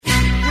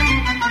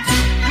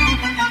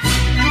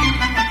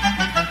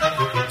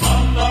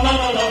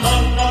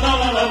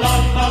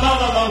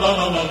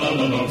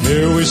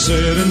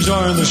sit,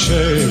 enjoy in the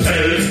shade.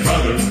 Hey,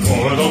 brother,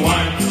 pour the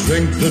wine.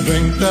 Drink the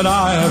drink that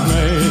I have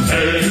made.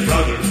 Hey,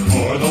 brother,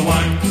 pour the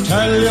wine.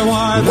 Tell you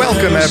why.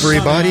 Welcome,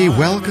 everybody.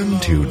 Welcome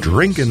to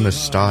Drink in the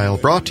Style,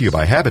 brought to you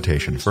by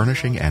Habitation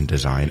Furnishing and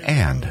Design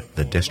and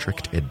the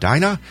District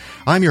Edina.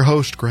 I'm your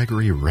host,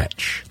 Gregory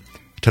Rich.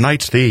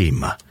 Tonight's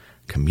theme,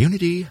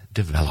 community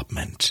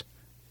development.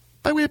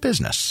 By way of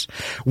business,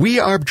 we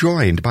are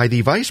joined by the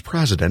Vice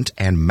President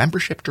and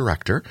Membership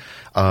Director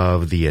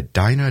of the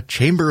Edina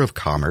Chamber of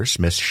Commerce,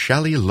 Miss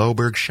Shelly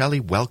Loberg. Shelly,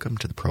 welcome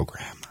to the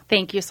program.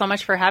 Thank you so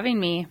much for having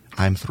me.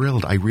 I'm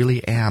thrilled. I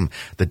really am.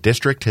 The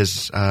district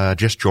has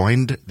just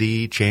joined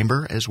the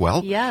chamber as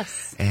well.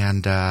 Yes.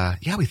 And,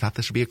 we thought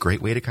this would be a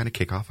great way to kind of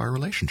kick off our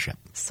relationship.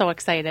 So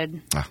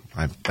excited.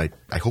 I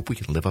hope we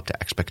can live up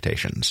to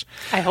expectations.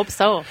 I hope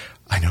so.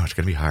 I know it's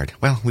going to be hard.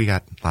 Well, we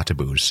got lots of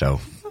booze, so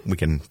we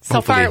can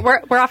So far,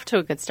 we're off to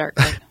a good start.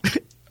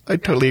 I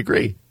totally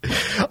agree.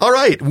 All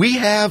right, we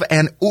have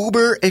an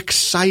uber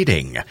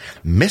exciting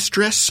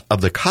mistress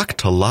of the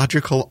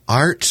cocktailological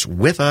arts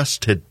with us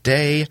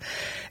today,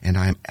 and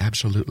I'm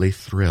absolutely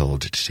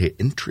thrilled to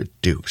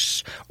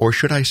introduce, or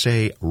should I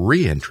say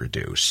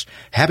reintroduce,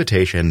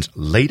 Habitation's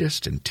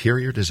latest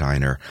interior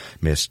designer,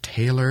 Miss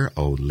Taylor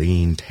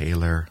O'Lean.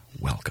 Taylor,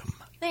 welcome.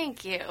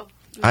 Thank you.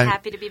 I'm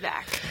happy to be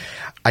back.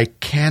 I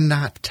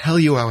cannot tell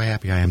you how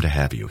happy I am to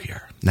have you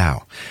here.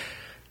 Now,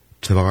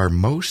 to our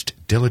most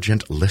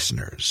diligent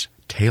listeners,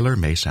 Taylor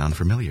may sound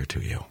familiar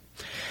to you.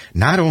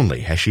 Not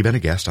only has she been a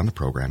guest on the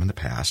program in the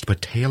past,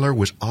 but Taylor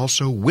was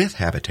also with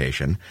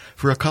Habitation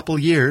for a couple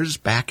years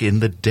back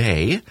in the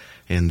day,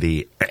 in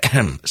the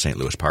St.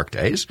 Louis Park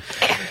days.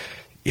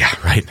 Yeah,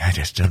 right. I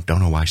just don't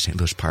know why St.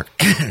 Louis Park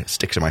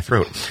sticks in my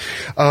throat.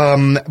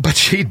 But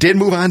she did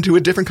move on to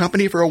a different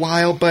company for a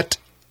while, but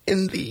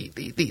in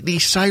the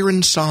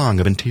siren song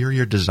of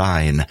interior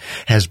design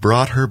has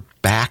brought her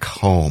back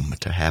home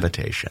to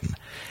Habitation.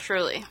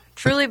 Truly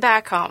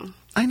back home.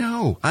 I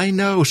know.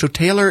 So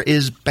Taylor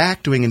is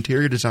back doing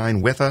interior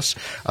design with us.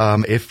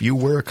 If you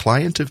were a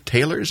client of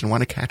Taylor's and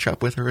want to catch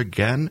up with her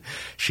again,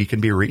 she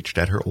can be reached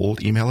at her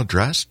old email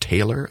address,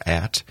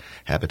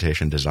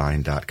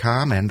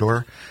 taylor@habitationdesign.com, and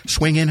or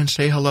swing in and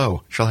say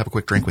hello. She'll have a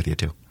quick drink with you,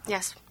 too.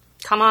 Yes.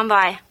 Come on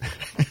by.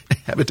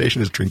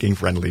 Habitation is drinking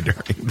friendly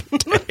during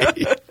the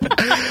day.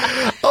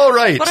 All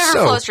right. Whatever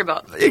floats your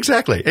boat.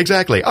 Exactly.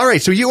 All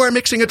right. So you are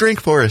mixing a drink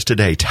for us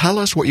today. Tell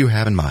us what you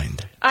have in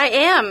mind. I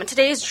am.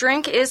 Today's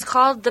drink is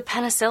called the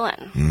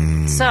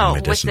Penicillin. So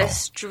medicinal. With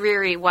this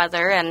dreary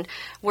weather, and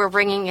we're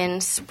bringing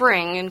in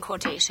spring in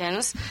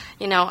quotations,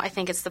 I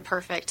think it's the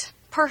perfect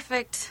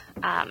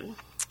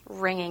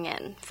ringing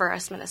in for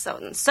us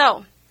Minnesotans.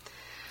 So,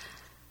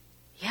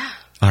 yeah.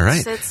 All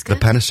right. So it's the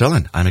good.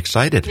 Penicillin. I'm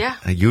excited. Yeah.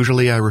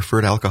 Usually I refer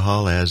to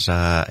alcohol as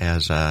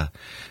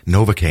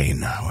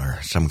Novocaine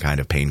or some kind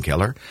of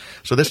painkiller.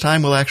 So this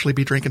time we'll actually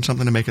be drinking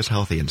something to make us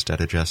healthy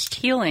instead of just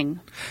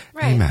Healing.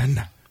 Right.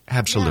 Amen.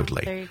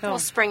 Absolutely. There you go. Well,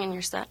 spring in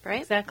your step, right?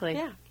 Exactly.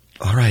 Yeah.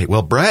 All right.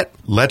 Well, Brett,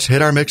 let's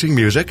hit our mixing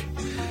music.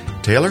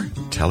 Taylor,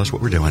 tell us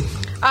what we're doing.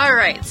 All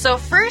right. So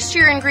first,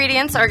 your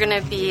ingredients are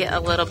going to be a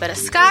little bit of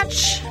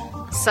scotch,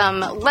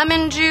 some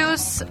lemon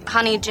juice,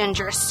 honey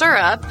ginger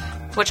syrup,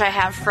 which I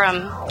have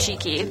from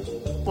Cheeky.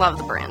 Love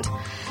the brand.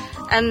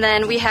 And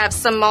then we have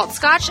some malt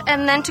scotch.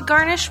 And then to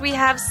garnish, we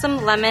have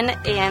some lemon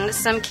and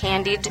some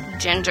candied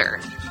ginger.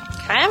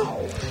 Okay?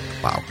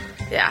 Wow.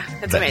 Yeah,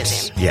 it's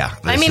amazing. Yeah.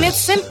 It's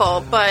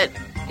simple, but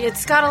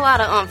it's got a lot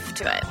of oomph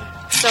to it.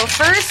 So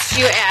first,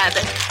 you add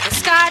the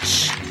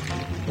scotch,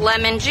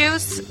 lemon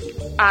juice,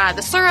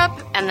 the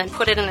syrup, and then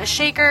put it in a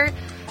shaker.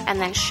 And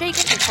then shake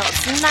it until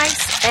it's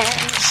nice and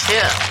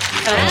chill.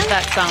 I love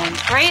that sound.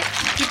 Right?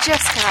 You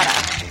just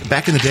gotta.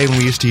 Back in the day when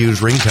we used to use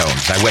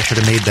ringtones, I wish I'd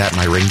have made that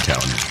my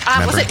ringtone.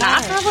 Was it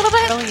not for a little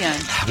bit?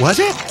 Brilliant. Was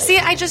it? See,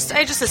 I just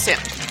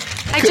assumed.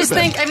 It's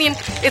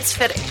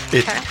fitting.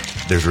 Okay?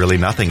 There's really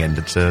nothing, and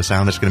it's a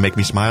sound that's going to make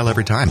me smile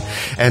every time.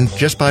 And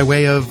just by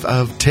way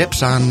of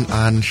tips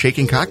on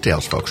shaking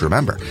cocktails, folks,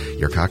 remember,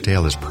 your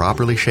cocktail is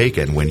properly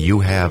shaken when you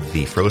have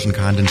the frozen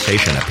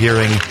condensation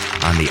appearing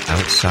on the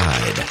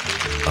outside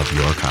of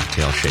your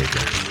cocktail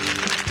shaker.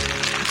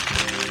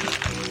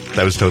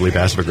 That was totally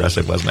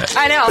passive-aggressive, wasn't it?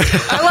 I know.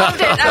 I loved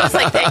it. I was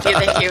like, thank you.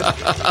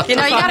 You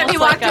got to be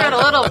walked through it a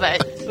little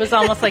bit. It was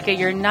almost like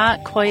you're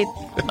not quite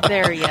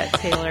there yet,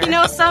 Taylor.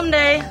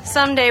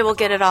 Someday we'll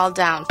get it all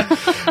down.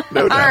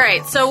 No doubt. All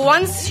right. So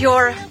once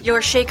your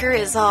shaker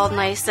is all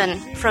nice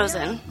and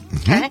frozen,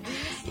 okay,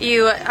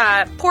 you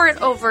pour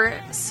it over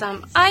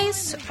some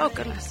ice. Oh,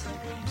 goodness.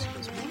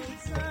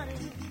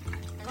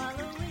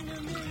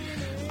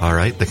 All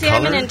right. The color.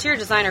 I'm an interior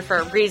designer for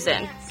a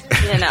reason.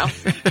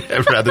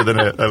 Rather than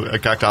a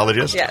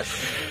coctologist? Yes.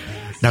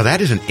 Now,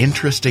 that is an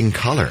interesting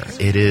color.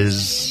 It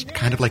is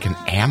kind of like an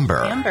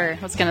amber. Amber.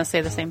 I was going to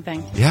say the same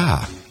thing.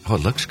 Yeah. Oh,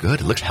 it looks good.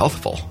 It looks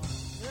healthful. All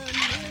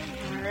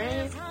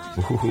right.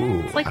 Ooh.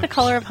 It's like the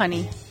color of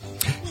honey.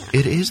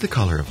 It is the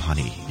color of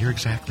honey. You're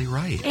exactly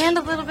right. And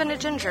a little bit of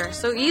ginger.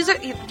 So,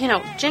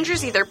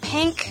 ginger's either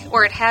pink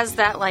or it has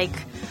that,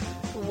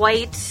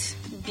 white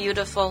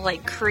beautiful,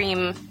 like,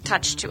 cream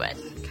touch to it.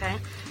 Okay?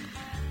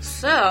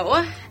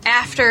 So,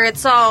 after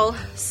it's all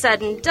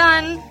said and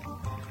done,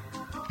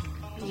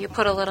 you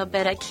put a little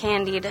bit of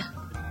candied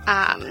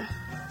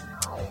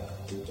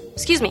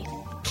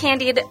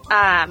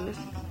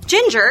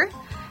ginger,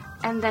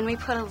 and then we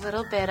put a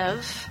little bit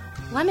of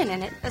lemon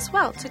in it as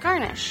well to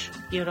garnish.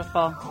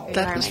 Beautiful.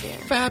 That is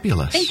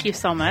fabulous. Thank you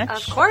so much.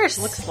 Of course.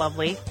 Looks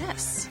lovely.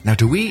 Yes. Now,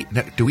 do we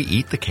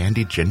eat the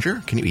candied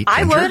ginger? Can you eat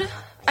I ginger? would.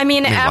 I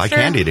mean, why after...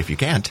 candy it if you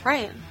can't?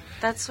 Right.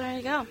 That's where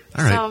you go. All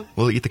right. So,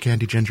 We'll eat the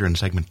candied ginger in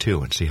segment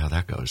 2 and see how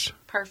that goes.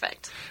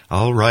 perfect.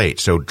 All right.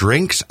 So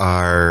drinks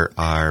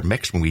are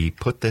mixed when we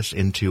put this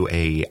into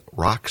a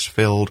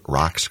rocks-filled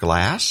rocks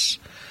glass.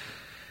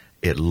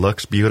 It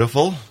looks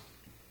beautiful.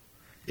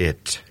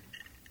 It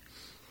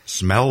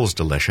smells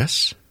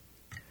delicious.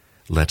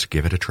 Let's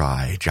give it a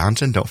try.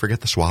 Johnson, don't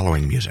forget the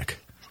swallowing music.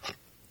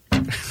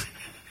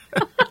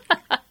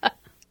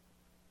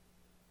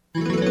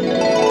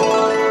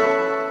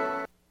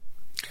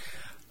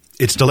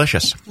 It's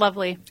delicious.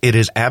 Lovely. It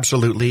is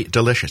absolutely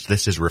delicious.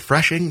 This is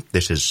refreshing.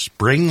 This is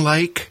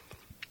spring-like.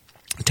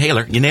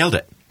 Taylor, you nailed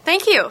it.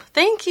 Thank you.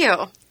 Thank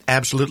you.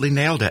 Absolutely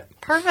nailed it.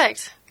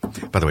 Perfect.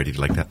 By the way, did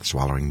you like that, the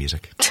swallowing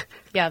music?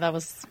 Yeah, that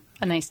was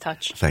a nice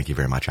touch. Thank you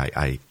very much.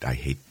 I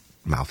hate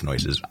mouth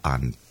noises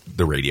on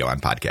the radio, on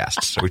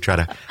podcasts, so we try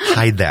to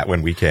hide that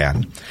when we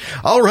can.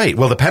 All right.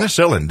 Well, the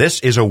penicillin, this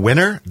is a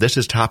winner. This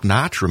is top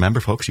notch. Remember,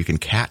 folks, you can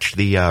catch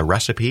the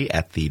recipe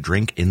at the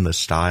Drink in the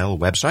Style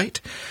website.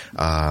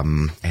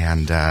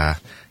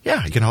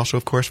 Yeah, you can also,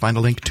 of course, find a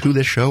link to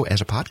this show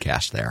as a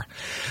podcast there.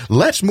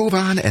 Let's move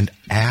on and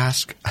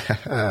ask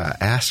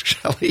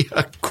Shelly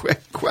a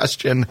quick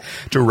question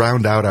to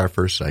round out our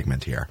first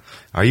segment here.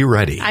 Are you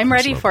ready? I'm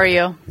ready for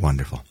you.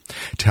 Wonderful.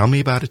 Tell me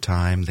about a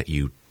time that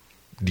you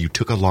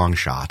took a long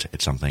shot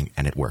at something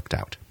and it worked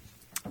out.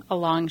 A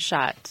long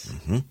shot.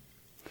 Mm-hmm.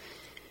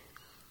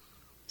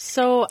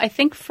 So I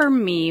think for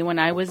me, when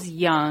I was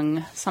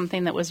young,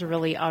 something that was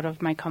really out of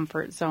my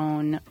comfort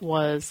zone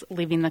was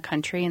leaving the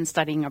country and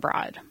studying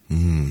abroad.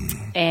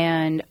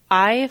 And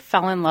I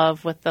fell in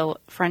love with the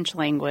French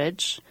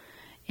language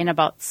in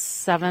about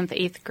 7th,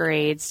 8th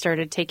grade,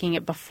 started taking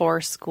it before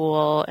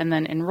school, and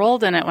then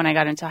enrolled in it when I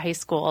got into high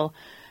school,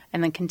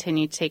 and then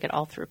continued to take it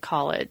all through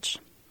college.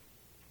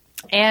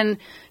 And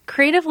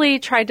creatively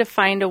tried to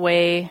find a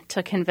way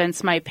to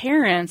convince my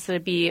parents that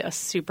it'd be a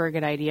super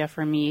good idea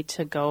for me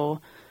to go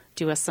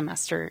do a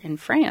semester in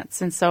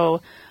France. And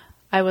so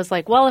I was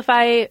like, well, if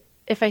I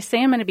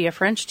say I'm going to be a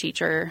French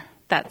teacher,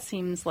 that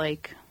seems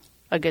like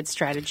a good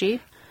strategy.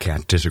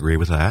 Can't disagree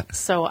with that.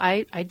 So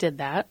I did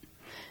that.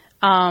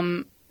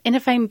 And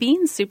if I'm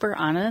being super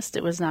honest,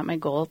 it was not my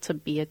goal to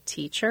be a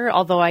teacher,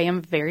 although I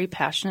am very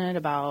passionate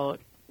about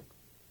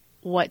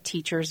what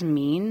teachers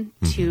mean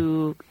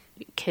to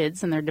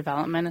kids and their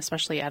development,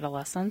 especially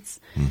adolescents.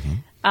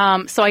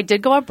 So I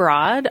did go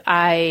abroad.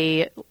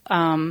 I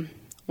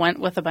went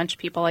with a bunch of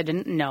people I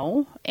didn't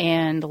know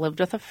and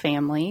lived with a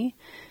family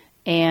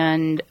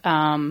and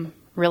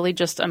really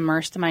just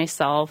immersed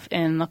myself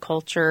in the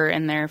culture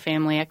and their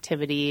family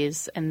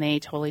activities, and they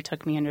totally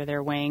took me under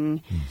their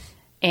wing.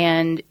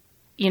 And,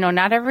 you know,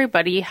 not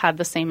everybody had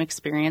the same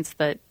experience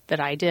that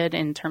I did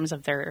in terms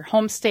of their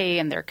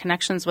homestay and their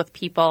connections with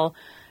people.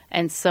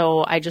 And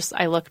so I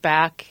look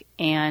back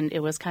and it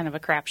was kind of a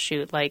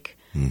crapshoot. Like,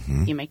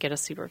 you might get a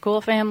super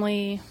cool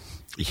family.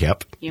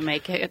 Yep. You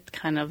make it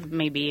kind of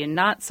maybe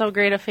not so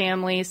great a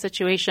family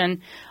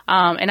situation.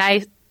 And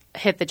I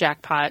hit the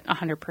jackpot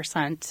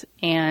 100%.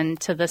 And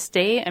to this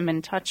day, I'm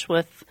in touch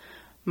with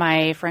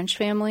my French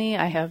family.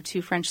 I have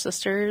 2 French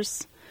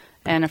sisters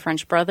and a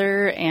French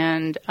brother.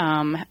 And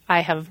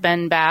I have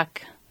been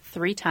back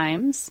 3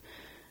 times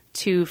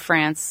to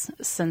France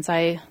since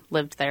I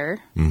lived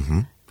there.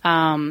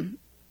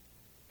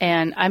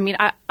 And I mean,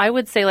 I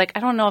would say, like, I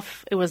don't know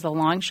if it was a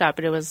long shot,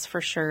 but it was for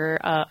sure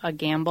a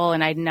gamble.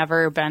 And I'd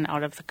never been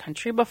out of the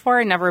country before.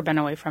 I'd never been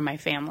away from my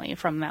family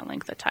from that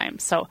length of time.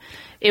 So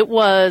it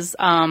was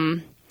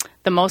the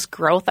most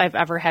growth I've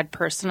ever had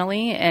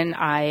personally. And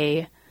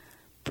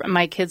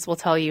my kids will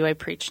tell you I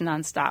preach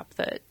nonstop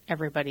that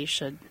everybody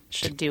should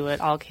do it.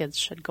 All kids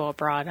should go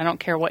abroad. I don't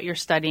care what you're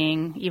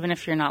studying, even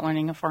if you're not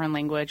learning a foreign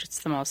language.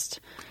 It's the most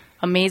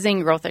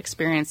amazing growth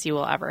experience you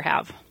will ever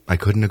have. I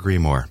couldn't agree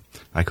more.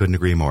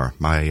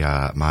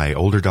 My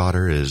older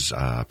daughter is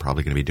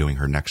probably going to be doing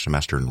her next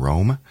semester in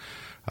Rome.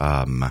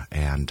 Well,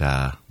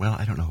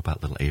 I don't know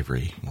about little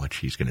Avery, what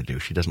she's going to do.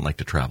 She doesn't like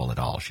to travel at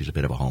all. She's a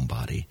bit of a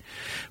homebody.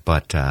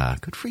 But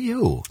good for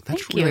you.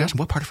 That's Thank really you. awesome.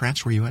 What part of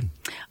France were you in?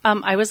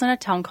 I was in a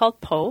town called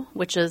Pau,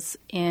 which is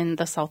in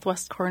the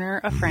southwest corner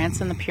of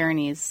France in the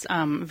Pyrenees,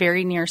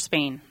 very near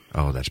Spain.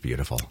 Oh, that's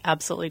beautiful.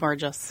 Absolutely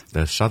gorgeous.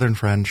 The southern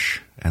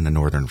French and the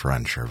northern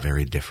French are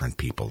very different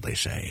people, they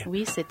say.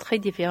 Oui, c'est très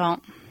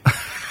différent.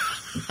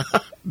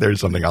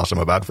 There's something awesome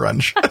about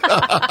French.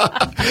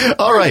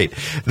 All right.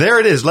 There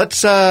it is.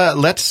 Let's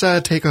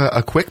take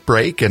a quick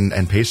break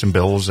and pay some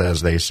bills,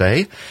 as they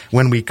say.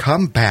 When we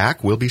come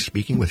back, we'll be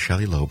speaking with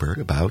Shelly Loberg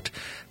about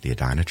the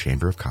Edina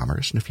Chamber of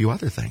Commerce and a few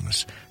other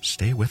things.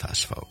 Stay with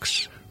us,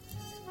 folks.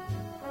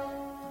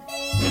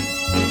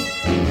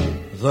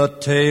 The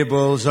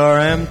tables are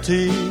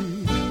empty.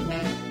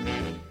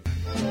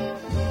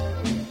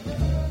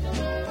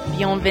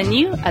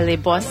 Bienvenue à les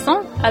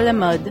boissons à la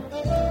mode.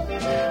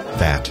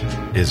 That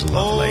is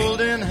lovely.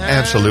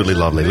 Absolutely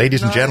lovely.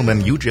 Ladies and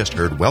gentlemen, you just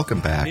heard Welcome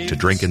Back to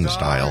Drinkin'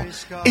 Style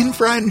in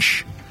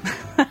French.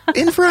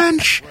 In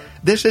French.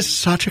 This is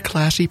such a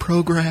classy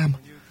program.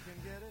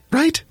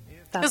 Right?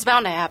 It was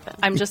bound to happen.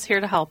 I'm just here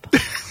to help.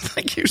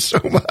 Thank you so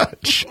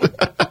much.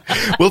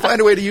 We'll find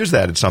a way to use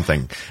that at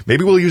something.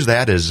 Maybe we'll use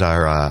that as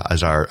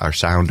our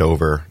sound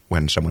over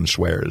when someone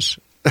swears.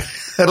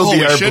 That'll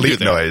be our bleep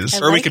noise.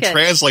 Or we could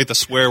translate the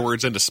swear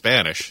words into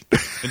Spanish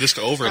and just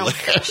overlay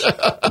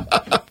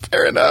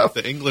Fair enough.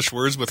 the English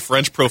words with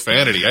French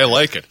profanity. I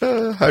like it.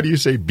 How do you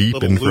say beep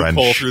Little in loophole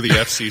French? through the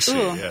FCC.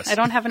 Ooh, Yes. I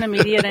don't have an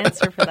immediate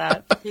answer for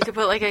that. You could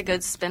put like a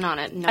good spin on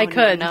it. No, I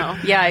could. No.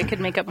 Yeah, I could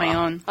make up my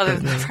own. Other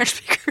than the French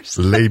speakers.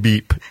 Lay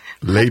beep.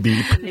 Lay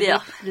beep.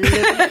 Yeah.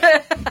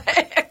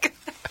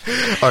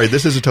 All right,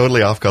 this is a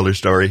totally off-color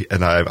story,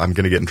 and I'm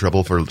going to get in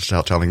trouble for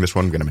telling this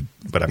one,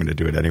 but I'm going to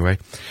do it anyway.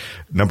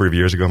 A number of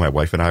years ago, my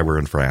wife and I were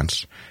in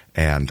France,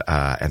 and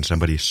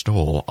somebody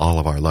stole all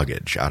of our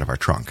luggage out of our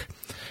trunk.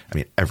 I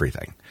mean,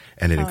 everything.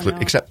 And it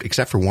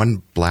except for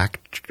one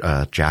black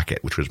jacket,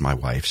 which was my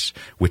wife's,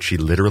 which she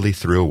literally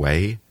threw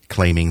away,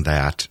 claiming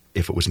that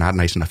if it was not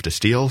nice enough to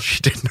steal, she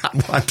did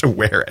not want to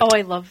wear it. Oh,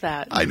 I love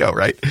that. I know,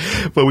 right?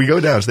 But we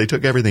go down, so they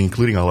took everything,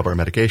 including all of our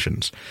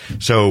medications.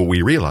 So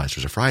we realized it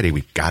was a Friday,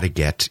 we've got to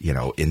get,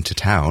 into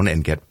town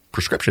and get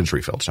prescriptions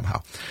refilled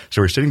somehow.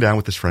 So we're sitting down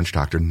with this French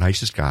doctor,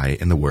 nicest guy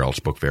in the world,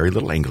 spoke very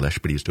little English,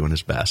 but he's doing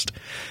his best.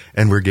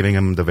 And we're giving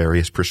him the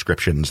various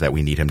prescriptions that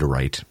we need him to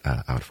write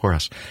out for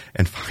us.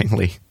 And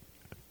finally,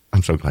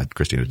 I'm so glad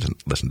Christina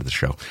didn't listen to the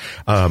show.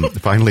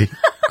 Finally,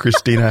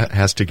 Christina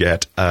has to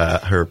get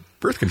her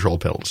birth control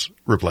pills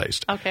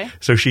replaced. Okay.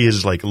 So she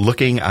is like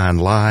looking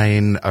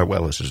online.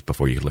 Well, this is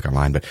before you could look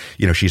online, but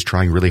she's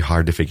trying really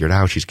hard to figure it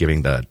out. She's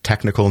giving the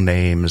technical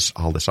names,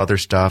 all this other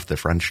stuff. The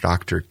French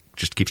doctor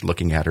just keeps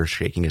looking at her,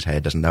 shaking his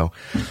head, doesn't know.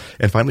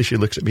 And finally she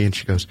looks at me and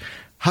she goes,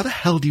 "How the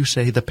hell do you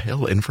say the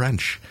pill in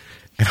French?"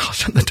 And all of a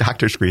sudden the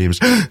doctor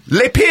screams,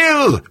 "Les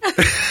pilles!"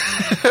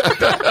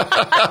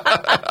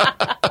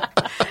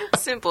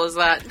 Simple as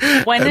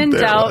that. When in And there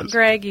it doubt, was.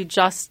 Greg, you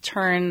just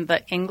turn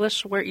the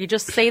English word. You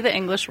just say the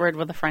English word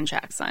with a French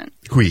accent.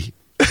 Oui.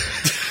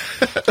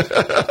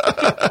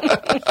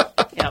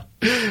 Yep.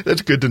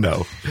 That's good to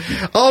know.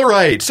 All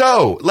right.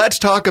 So let's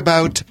talk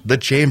about the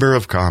Chamber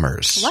of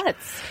Commerce.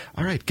 Let's.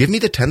 All right. Give me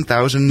the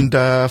 10,000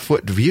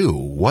 foot view.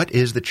 What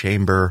is the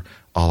Chamber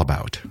all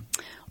about?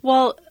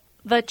 Well,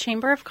 the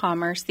Chamber of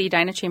Commerce, the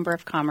Edina Chamber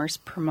of Commerce,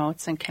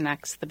 promotes and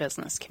connects the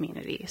business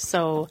community.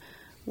 So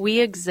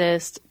we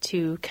exist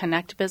to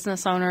connect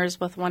business owners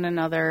with one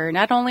another,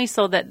 not only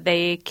so that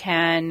they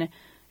can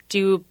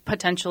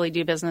potentially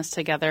do business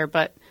together,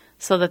 but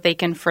so that they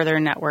can further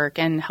network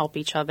and help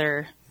each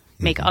other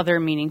make other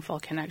meaningful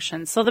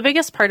connections. So the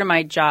biggest part of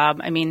my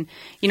job,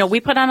 we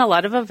put on a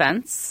lot of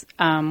events,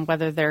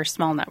 whether they're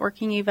small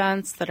networking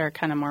events that are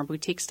kind of more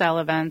boutique style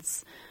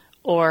events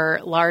or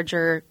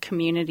larger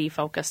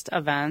community-focused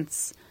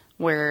events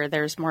where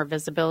there's more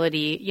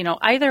visibility.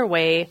 Either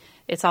way,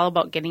 it's all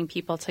about getting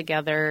people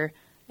together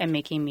and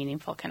making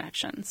meaningful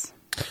connections.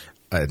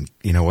 And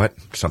you know what?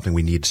 Something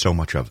we need so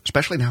much of,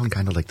 especially now in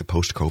kind of like the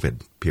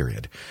post-COVID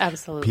period.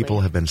 Absolutely.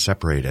 People have been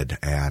separated,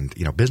 and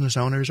business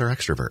owners are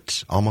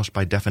extroverts almost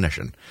by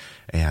definition,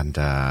 and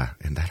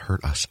that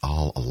hurt us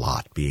all a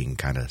lot, being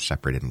kind of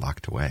separated and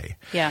locked away.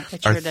 Yeah,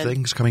 it sure Are did.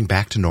 things coming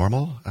back to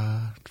normal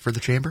for the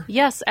chamber?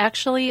 Yes,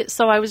 actually.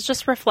 So I was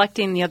just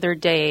reflecting the other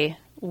day.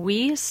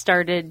 We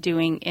started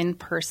doing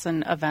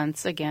in-person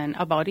events again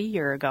about a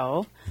year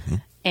ago,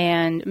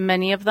 and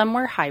many of them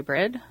were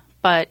hybrid.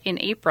 But in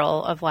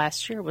April of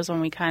last year was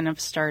when we kind of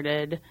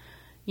started,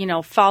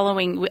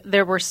 following.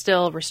 There were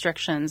still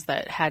restrictions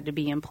that had to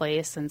be in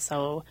place, and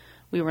so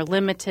we were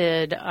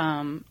limited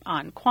on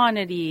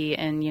quantity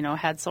and,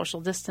 had social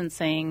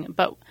distancing.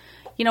 But,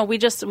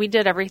 we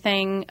did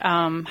everything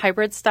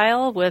hybrid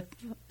style with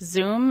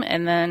Zoom,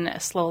 and then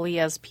slowly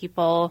as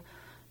people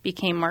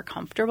became more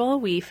comfortable,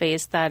 we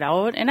phased that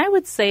out. And I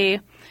would say,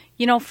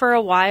 for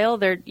a while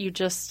there, you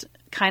just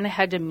kind of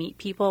had to meet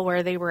people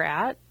where they were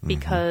at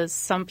because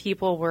some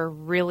people were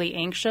really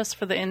anxious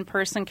for the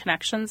in-person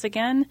connections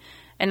again,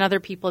 and other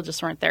people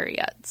just weren't there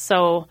yet.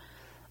 So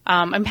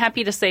I'm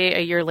happy to say a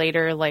year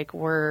later,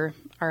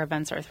 our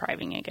events are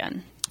thriving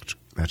again.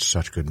 That's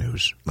such good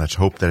news. Let's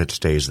hope that it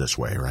stays this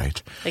way,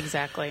 right?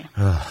 Exactly.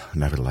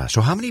 Nevertheless.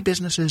 So how many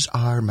businesses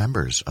are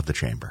members of the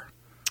chamber?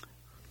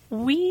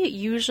 We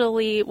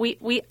usually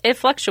it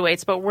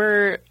fluctuates, but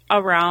we're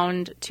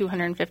around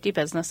 250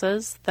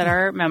 businesses that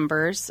are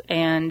members,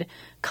 and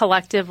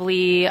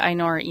collectively, I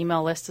know our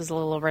email list is a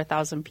little over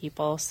 1,000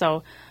 people.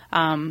 So,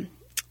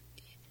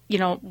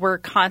 we're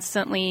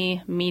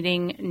constantly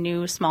meeting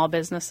new small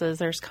businesses.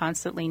 There's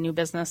constantly new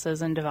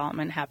businesses and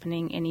development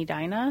happening in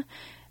Edina.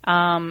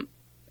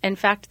 In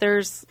fact,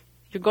 you're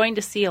going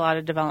to see a lot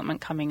of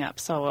development coming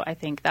up. So I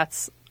think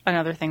that's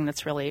another thing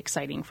that's really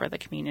exciting for the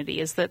community,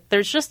 is that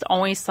there's just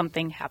always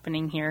something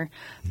happening here.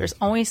 There's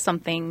always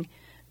something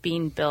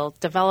being built.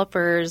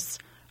 Developers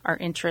are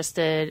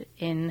interested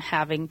in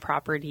having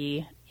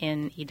property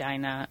in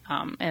Edina,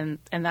 and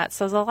that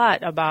says a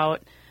lot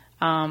about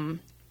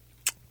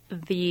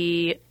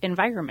the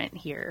environment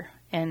here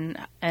and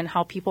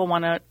how people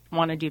want to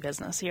do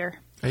business here.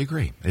 I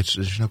agree.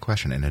 There's no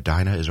question. And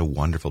Edina is a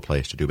wonderful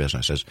place to do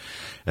business.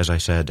 As I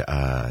said,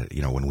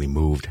 when we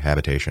moved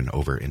Habitation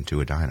over into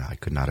Edina, I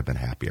could not have been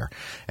happier.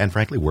 And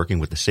frankly, working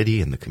with the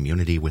city and the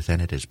community within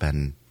it has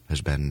been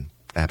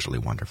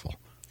absolutely wonderful.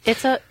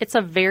 It's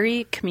a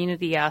very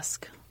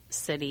community-esque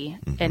city,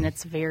 and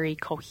it's very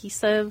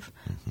cohesive,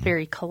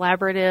 very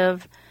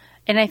collaborative.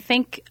 And I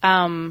think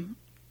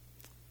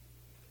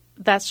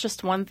that's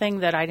just one thing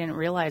that I didn't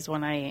realize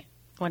when I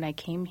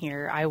came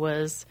here. I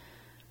was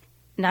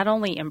not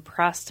only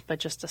impressed, but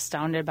just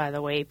astounded by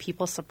the way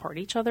people support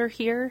each other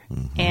here,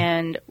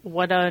 and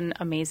what an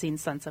amazing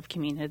sense of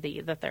community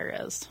that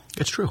there is.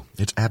 It's true.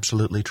 It's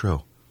absolutely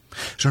true.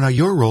 So now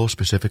your role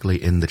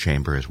specifically in the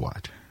chamber is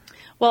what?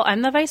 Well,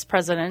 I'm the vice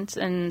president,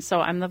 and so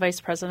I'm the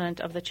vice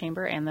president of the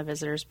chamber and the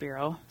Visitors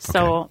Bureau.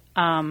 So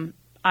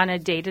on a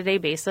day-to-day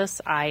basis,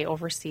 I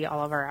oversee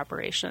all of our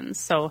operations.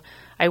 So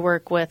I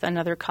work with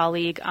another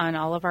colleague on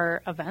all of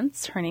our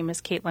events. Her name is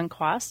Caitlin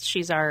Quast.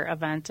 She's our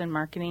event and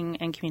marketing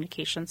and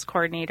communications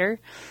coordinator.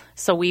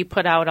 So we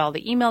put out all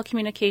the email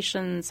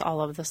communications,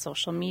 all of the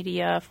social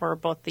media for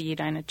both the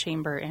Edina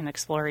Chamber and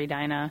Explore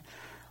Edina.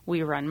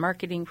 We run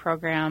marketing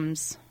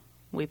programs.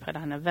 We put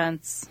on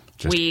events.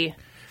 We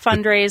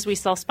fundraise. We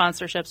sell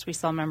sponsorships. We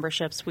sell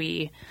memberships.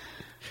 We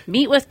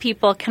meet with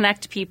people,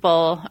 connect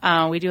people.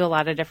 We do a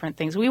lot of different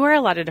things. We wear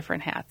a lot of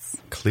different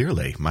hats.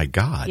 Clearly. My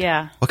God.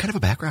 Yeah. What kind of a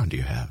background do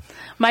you have?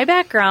 My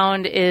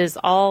background is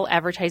all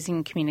advertising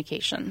and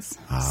communications.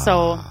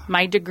 So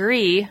my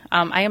degree,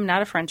 I am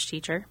not a French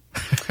teacher,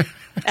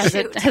 as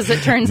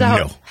it turns out.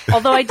 No.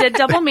 Although I did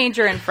double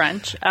major in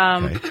French.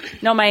 Okay.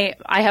 No,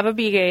 I have a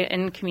BA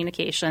in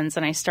communications,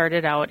 and I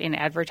started out in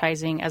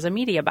advertising as a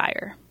media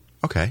buyer.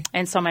 Okay.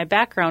 And so my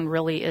background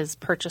really is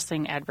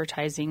purchasing,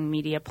 advertising,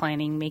 media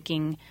planning,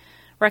 making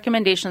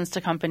recommendations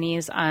to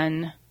companies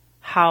on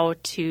how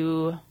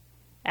to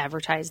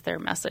advertise their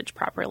message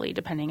properly,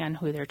 depending on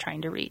who they're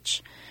trying to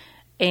reach.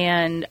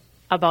 And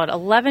about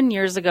 11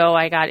 years ago,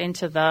 I got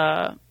into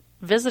the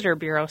visitor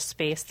bureau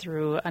space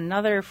through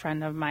another dear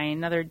friend of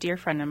mine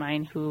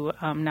who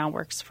now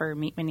works for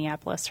Meet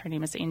Minneapolis. Her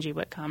name is Angie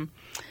Whitcomb.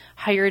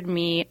 Hired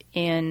me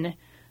in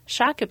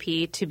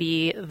Shakopee to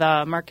be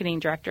the marketing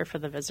director for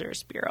the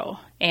Visitors Bureau.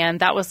 And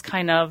that was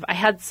I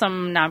had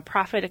some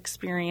nonprofit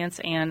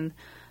experience and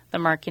the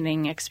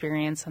marketing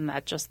experience, and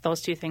that just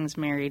those two things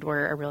married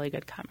were a really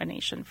good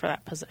combination for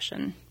that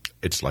position.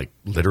 It's like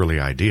literally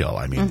ideal.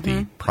 I mean,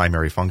 the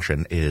primary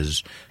function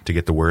is to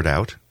get the word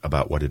out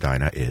about what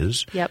Edina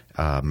is,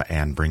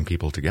 and bring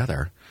people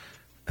together.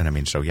 And I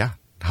mean, so yeah.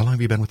 How long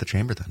have you been with the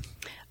chamber then?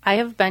 I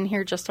have been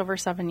here just over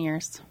 7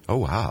 years. Oh,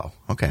 wow.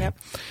 Okay. Yep.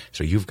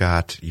 So you've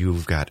got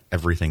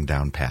everything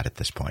down pat at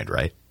this point,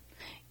 right?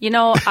 This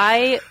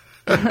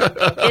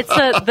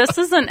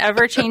is an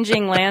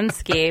ever-changing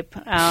landscape,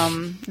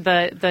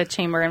 the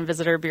Chamber and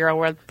Visitor Bureau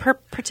world,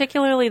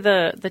 particularly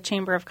the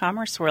Chamber of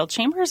Commerce world.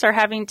 Chambers are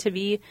having to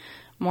be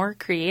more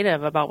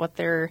creative about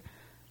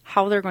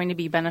how they're going to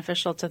be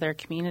beneficial to their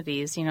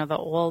communities. The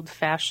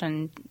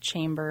old-fashioned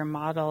chamber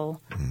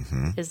model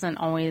isn't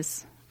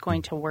always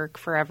going to work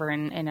forever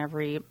in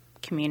every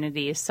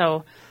community.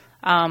 So,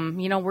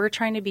 we're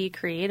trying to be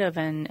creative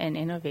and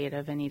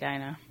innovative in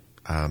Edina.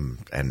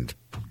 And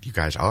you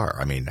guys are.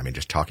 I mean,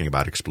 just talking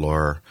about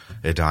Explore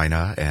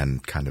Edina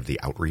and kind of the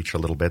outreach a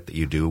little bit that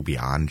you do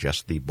beyond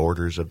just the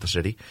borders of the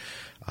city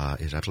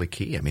is absolutely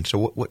key. I mean,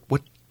 so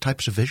what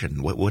types of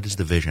vision? What is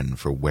the vision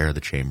for where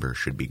the chamber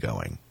should be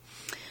going?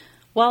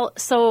 Well,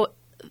 so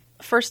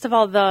first of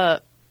all,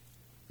 the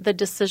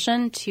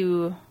decision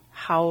to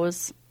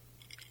house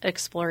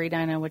Explore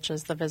Edina, which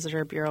is the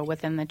Visitor Bureau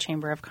within the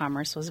Chamber of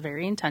Commerce, was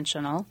very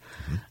intentional.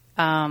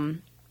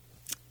 And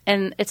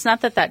it's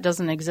not that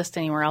doesn't exist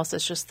anywhere else.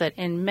 It's just that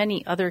in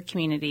many other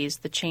communities,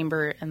 the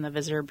Chamber and the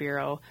Visitor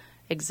Bureau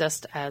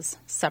exist as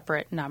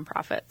separate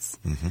nonprofits.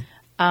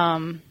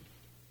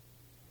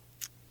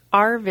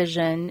 Our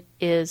vision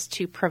is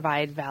to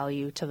provide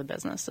value to the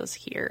businesses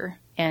here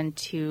and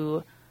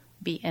to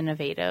be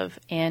innovative.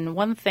 And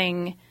one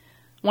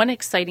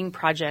exciting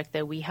project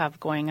that we have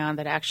going on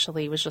that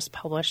actually was just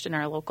published in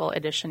our local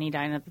edition,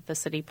 Edina, that the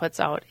city puts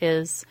out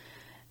is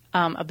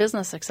a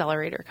business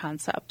accelerator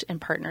concept in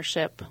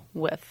partnership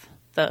with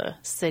the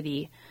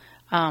city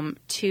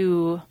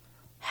to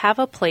have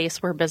a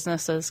place where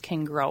businesses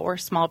can grow, or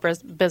small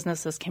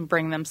businesses can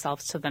bring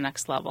themselves to the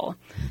next level.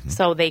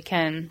 So they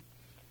can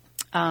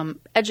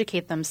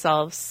educate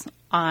themselves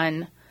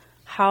on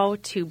how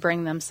to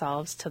bring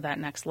themselves to that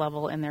next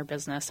level in their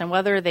business, and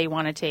whether they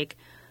want to take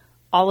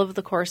all of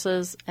the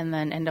courses and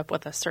then end up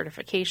with a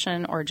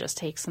certification, or just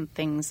take some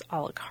things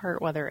a la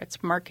carte, whether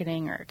it's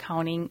marketing or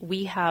accounting.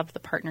 We have the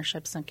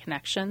partnerships and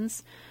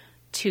connections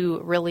to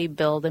really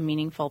build a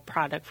meaningful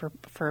product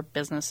for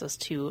businesses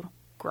to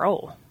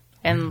grow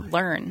and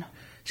learn.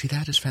 See,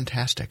 that is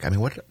fantastic. I mean,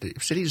 what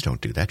cities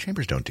don't do that.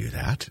 Chambers don't do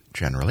that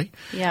generally.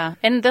 Yeah,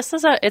 and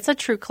it's a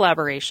true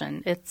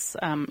collaboration. It's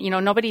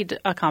nobody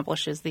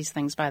accomplishes these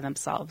things by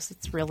themselves.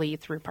 It's really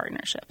through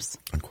partnerships.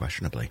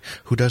 Unquestionably.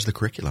 Who does the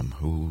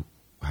curriculum?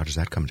 How does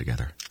that come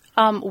together?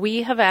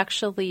 We have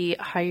actually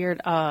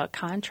hired a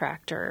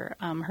contractor.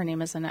 Her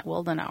name is Annette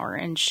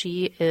Wildenauer, and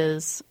she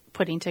is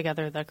putting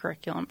together the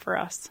curriculum for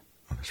us.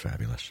 Oh, that's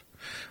fabulous.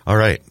 All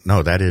right.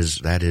 No, that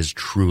is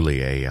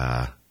truly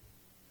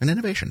an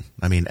innovation.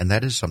 I mean, and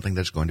that is something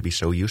that's going to be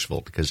so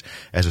useful, because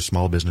as a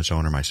small business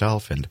owner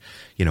myself, and,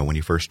 when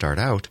you first start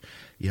out,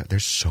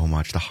 there's so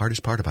much. The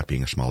hardest part about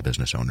being a small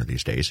business owner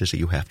these days is that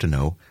you have to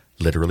know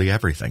literally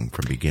everything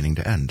from beginning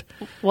to end.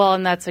 Well,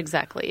 and that's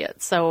exactly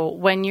it. So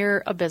when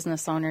you're a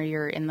business owner,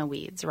 you're in the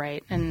weeds,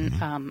 right?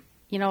 And,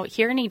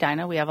 here in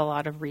Edina, we have a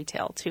lot of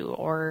retail too,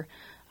 or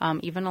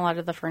even a lot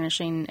of the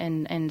furnishing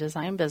and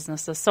design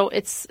businesses. So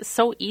it's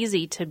so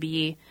easy to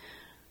be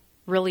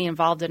really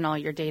involved in all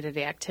your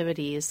day-to-day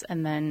activities,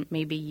 and then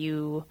maybe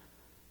you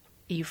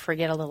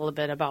forget a little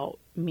bit about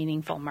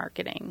meaningful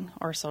marketing,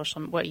 or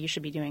what you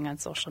should be doing on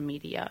social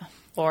media,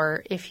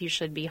 or if you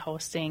should be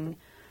hosting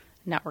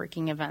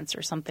networking events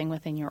or something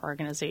within your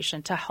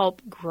organization to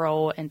help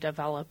grow and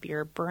develop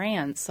your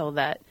brand so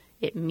that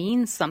it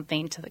means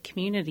something to the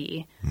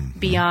community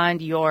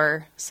beyond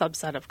your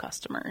subset of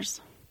customers.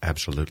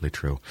 Absolutely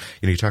true.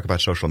 You talk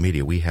about social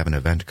media. We have an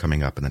event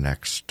coming up in the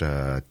next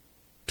 2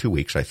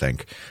 weeks, I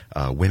think.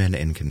 Women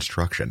in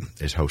Construction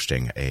is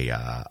hosting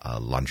a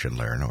lunch and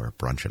learn, or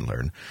brunch and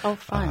learn. Oh,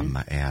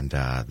 fun. And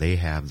they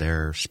have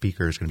their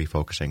speakers going to be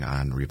focusing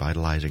on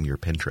revitalizing your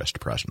Pinterest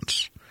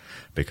presence.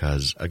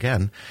 Because,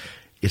 again,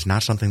 it's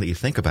not something that you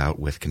think about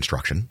with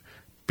construction,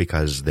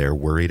 because they're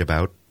worried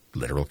about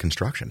literal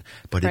construction.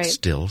 But Right. It's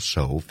still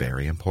so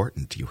very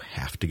important. You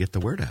have to get the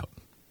word out.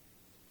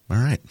 All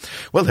right.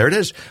 Well, there it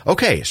is.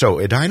 Okay, so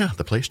Edina,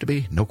 the place to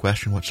be, no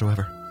question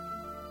whatsoever.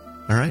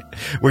 All right.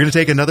 We're going to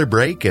take another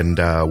break, and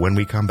when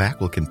we come back,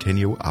 we'll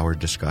continue our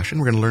discussion.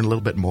 We're going to learn a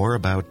little bit more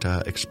about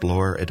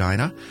Explore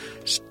Edina.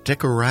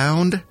 Stick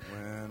around.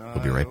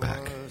 We'll be right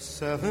back.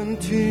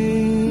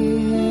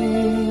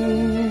 17.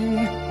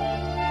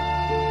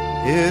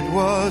 It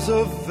was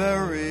a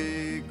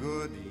very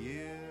good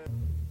year.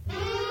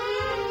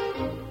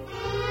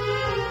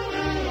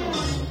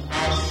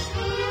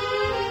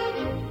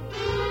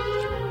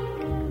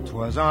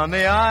 'Twas on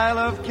the Isle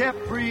of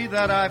Capri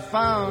that I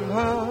found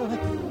her,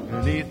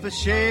 beneath the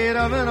shade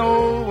of an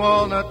old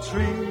walnut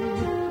tree.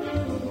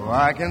 Oh,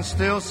 I can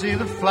still see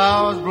the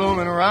flowers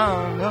blooming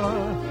around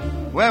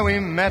her, where we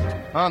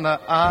met on the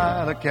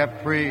Isle of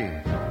Capri.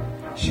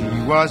 She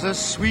was as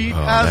sweet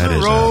as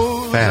a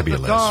rose. That is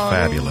a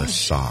fabulous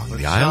song.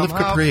 The Isle of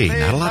Capri.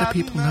 Not a lot of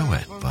people know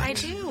it, but I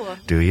do.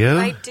 Do you?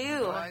 I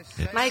do.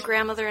 My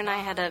grandmother and I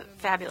had a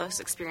fabulous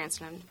experience,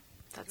 and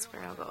that's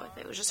where I'll go with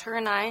it. It was just her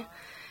and I,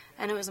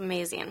 and it was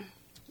amazing.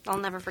 I'll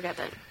never forget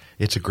it.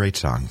 It's a great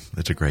song.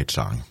 It's a great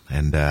song.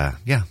 And,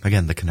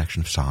 again, the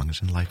connection of songs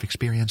and life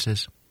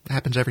experiences. It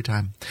happens every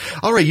time.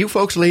 All right, you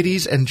folks,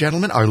 ladies and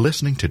gentlemen, are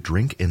listening to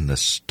Drink in the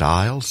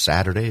Style,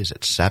 Saturdays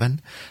at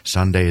 7,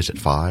 Sundays at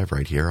 5,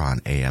 right here on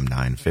AM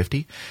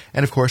 950.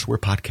 And, of course, we're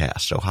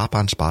podcasts, so hop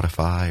on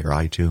Spotify or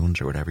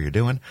iTunes or whatever you're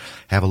doing,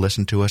 have a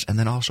listen to us, and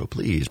then also,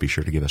 please, be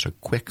sure to give us a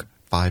quick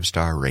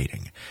 5-star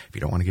rating. If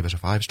you don't want to give us a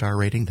 5-star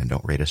rating, then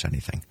don't rate us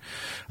anything.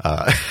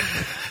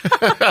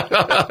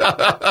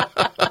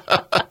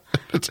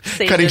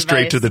 Cutting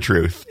straight to the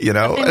truth,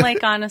 Nothing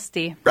like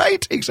honesty.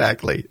 Right,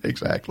 exactly.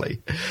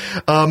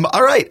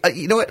 All right,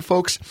 you know what,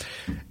 folks?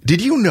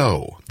 Did you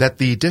know that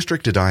the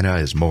District Edina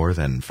is more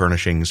than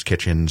furnishings,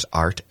 kitchens,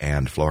 art,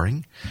 and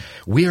flooring?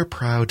 We are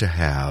proud to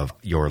have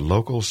your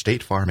local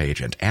State Farm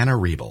agent, Anna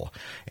Riebel,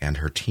 and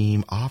her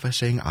team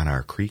officing on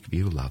our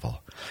Creekview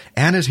level.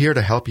 Anna's here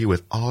to help you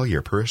with all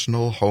your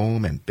personal,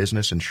 home, and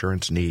business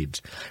insurance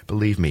needs.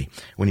 Believe me,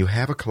 when you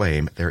have a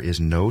claim, there is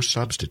no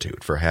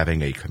substitute for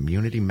having a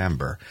community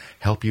member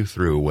help you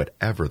through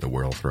whatever the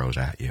world throws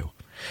at you.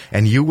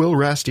 And you will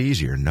rest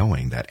easier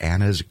knowing that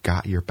Anna's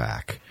got your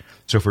back.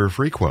 So for a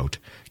free quote,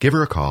 give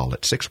her a call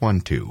at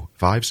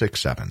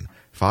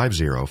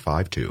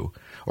 612-567-5052,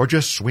 or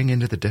just swing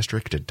into the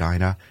District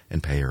Edina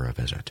and pay her a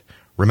visit.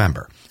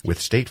 Remember, with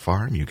State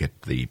Farm, you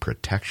get the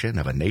protection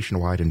of a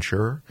nationwide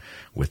insurer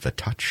with the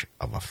touch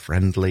of a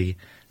friendly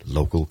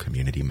local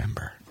community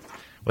member.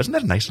 Wasn't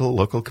that a nice little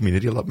local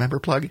community member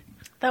plug?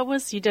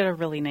 You did a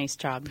really nice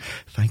job.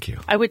 Thank you.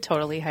 I would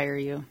totally hire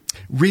you.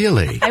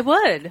 Really? I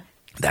would.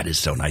 That is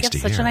so nice to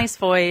hear. You have such a nice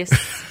voice.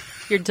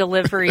 Your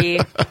delivery.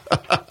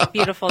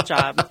 Beautiful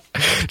job.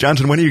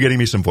 Johnson, when are you getting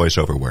me some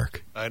voiceover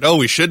work? I know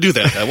we should do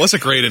that. That was a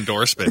great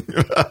endorsement.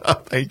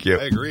 Thank you.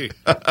 I agree.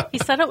 He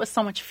said it with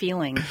so much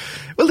feeling.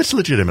 Well, it's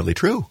legitimately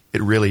true.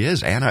 It really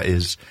is. Anna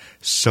is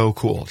so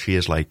cool. She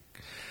is like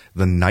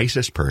the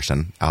nicest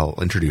person. I'll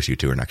introduce you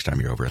to her next time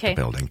you're over at the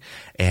building.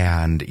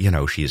 And, you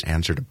know, she's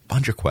answered a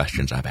bunch of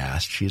questions I've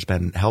asked. She's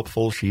been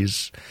helpful.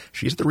 She's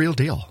the real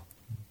deal.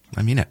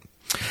 I mean it.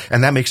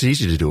 And that makes it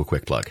easy to do a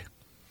quick plug.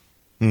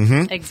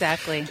 Mm-hmm.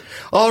 Exactly.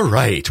 All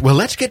right. Well,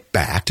 let's get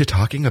back to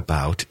talking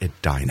about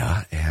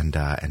Edina and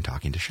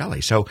talking to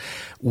Shelly. So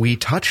we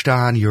touched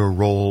on your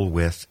role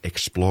with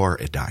Explore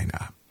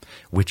Edina,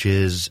 which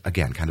is,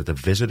 again, kind of the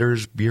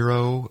Visitors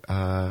Bureau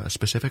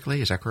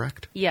specifically. Is that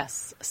correct?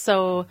 Yes.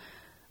 So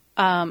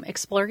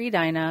Explore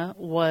Edina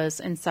was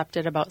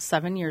incepted about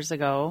 7 years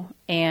ago,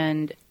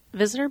 and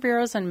visitor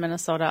bureaus in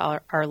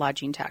Minnesota are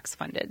lodging tax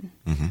funded.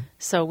 Mm-hmm.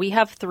 So we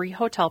have 3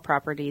 hotel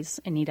properties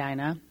in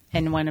Edina.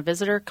 And when a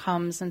visitor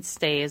comes and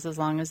stays, as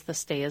long as the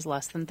stay is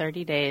less than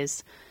 30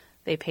 days,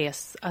 they pay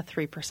us a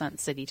 3%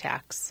 city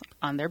tax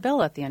on their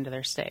bill at the end of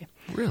their stay.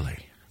 Really?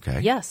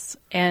 Okay. Yes.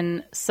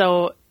 And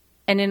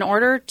in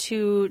order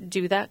to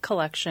do that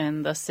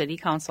collection, the city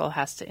council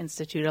has to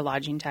institute a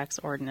lodging tax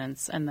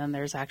ordinance. And then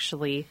there's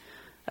actually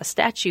a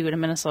statute, a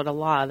Minnesota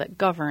law, that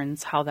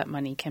governs how that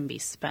money can be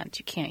spent.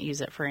 You can't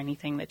use it for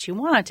anything that you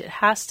want. It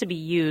has to be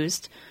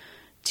used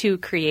to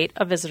create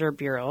a visitor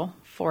bureau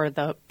for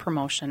the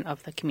promotion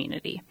of the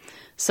community.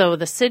 So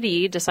the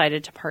city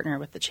decided to partner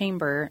with the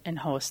chamber and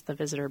host the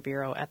visitor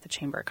bureau at the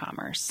Chamber of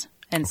Commerce.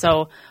 And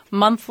so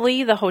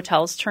monthly, the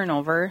hotels turn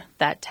over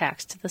that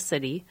tax to the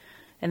city,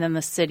 and then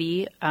the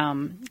city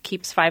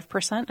keeps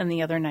 5%, and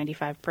the other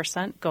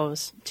 95%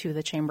 goes to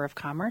the Chamber of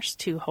Commerce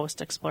to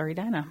host Explore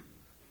Edina.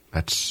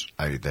 That's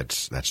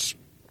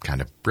kind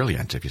of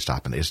brilliant if you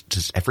stop and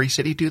does every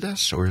city do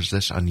this, or is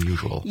this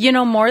unusual? You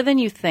know, more than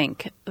you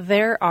think.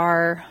 There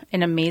are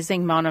an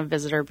amazing amount of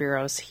visitor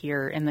bureaus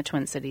here in the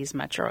Twin Cities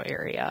metro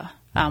area,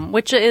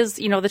 which is,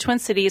 you know, the Twin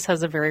Cities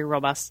has a very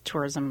robust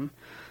tourism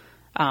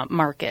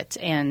market.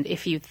 And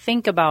if you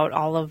think about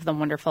all of the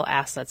wonderful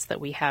assets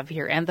that we have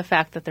here and the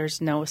fact that there's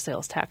no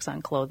sales tax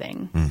on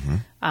clothing,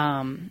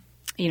 mm-hmm.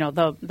 You know,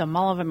 the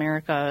Mall of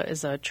America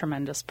is a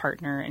tremendous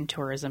partner in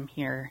tourism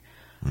here.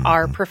 Mm-hmm.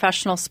 Our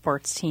professional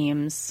sports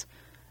teams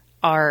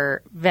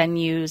are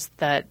venues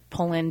that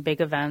pull in big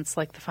events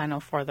like the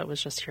Final Four that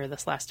was just here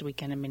this last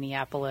weekend in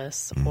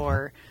Minneapolis, mm-hmm.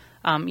 or,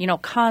 you know,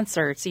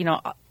 concerts, you know,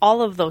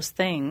 all of those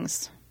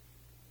things,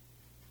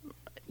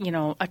 you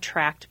know,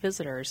 attract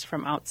visitors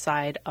from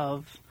outside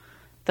of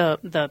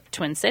the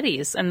Twin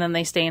Cities, and then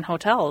they stay in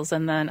hotels.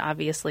 And then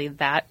obviously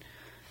that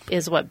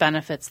is what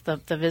benefits the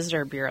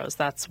visitor bureaus.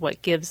 That's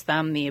what gives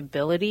them the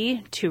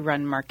ability to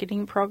run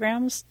marketing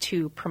programs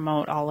to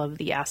promote all of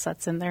the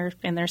assets in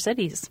their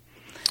cities.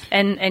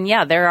 And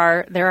yeah, there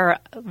are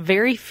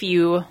very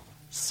few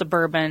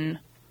suburban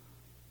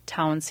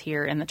towns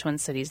here in the Twin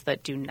Cities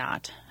that do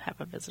not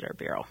have a visitor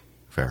bureau.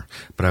 Fair.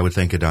 But I would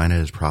think Edina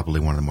is probably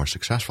one of the more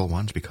successful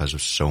ones because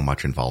of so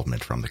much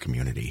involvement from the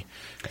community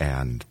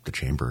and the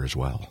chamber as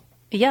well.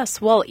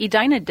 Yes. Well,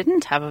 Edina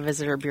didn't have a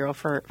visitor bureau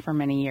for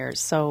many years.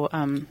 So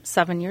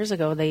 7 years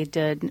ago, they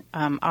did.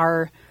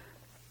 Our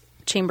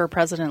chamber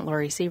president,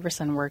 Lori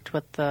Severson, worked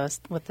with the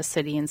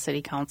city and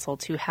city council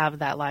to have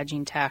that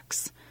lodging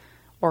tax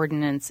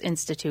ordinance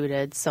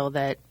instituted so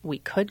that we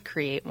could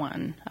create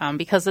one,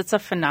 because it's a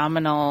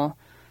phenomenal,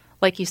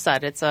 like you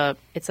said, it's a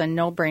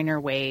no-brainer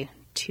way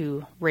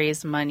to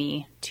raise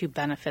money to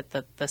benefit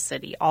the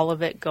city. All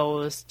of it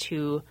goes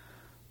to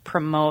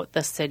promote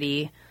the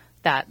city.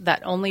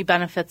 That only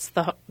benefits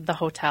the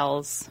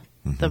hotels,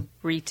 mm-hmm. the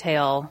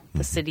retail,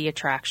 the city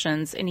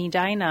attractions. In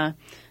Edina,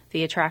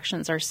 the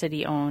attractions are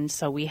city-owned,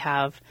 so we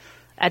have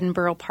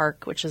Edinburgh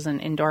Park, which is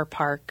an indoor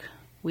park.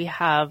 We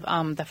have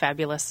the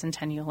fabulous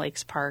Centennial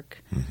Lakes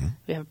Park. Mm-hmm.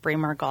 We have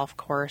Braemar Golf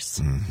Course.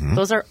 Mm-hmm.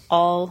 Those are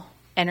all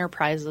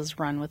enterprises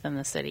run within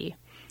the city,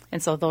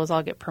 and so those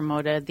all get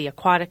promoted. The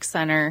Aquatic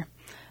Center.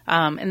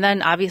 And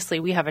then, obviously,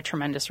 we have a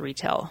tremendous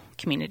retail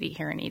community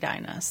here in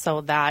Edina,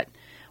 so that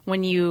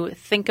when you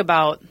think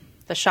about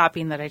the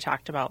shopping that I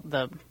talked about,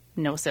 the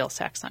no sales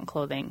tax on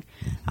clothing,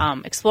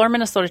 Explore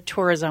Minnesota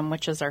Tourism,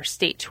 which is our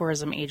state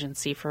tourism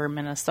agency for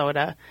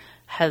Minnesota,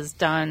 has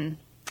done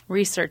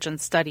research and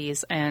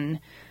studies, and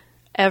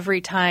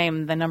every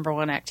time the number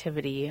one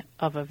activity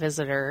of a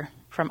visitor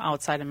from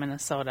outside of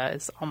Minnesota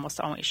is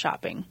almost always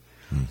shopping.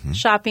 Mm-hmm.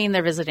 Shopping,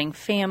 they're visiting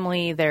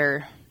family,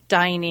 they're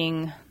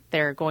dining,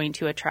 they're going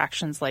to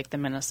attractions like the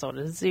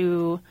Minnesota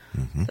Zoo,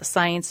 mm-hmm. the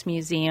Science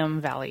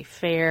Museum, Valley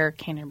Fair,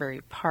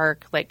 Canterbury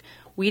Park. Like,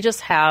 we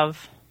just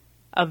have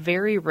a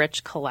very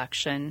rich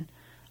collection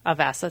of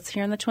assets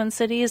here in the Twin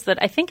Cities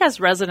that I think as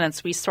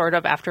residents, we sort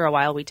of, after a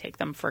while, we take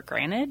them for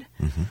granted.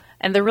 Mm-hmm.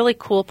 And the really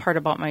cool part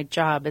about my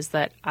job is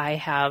that I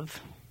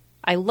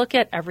look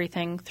at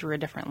everything through a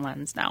different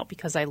lens now,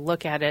 because I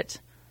look at it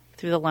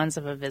through the lens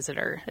of a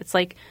visitor. It's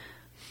like,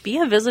 be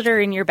a visitor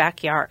in your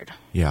backyard.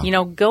 Yeah. You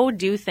know, go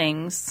do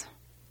things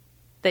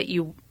that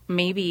you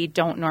maybe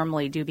don't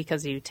normally do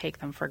because you take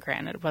them for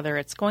granted, whether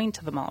it's going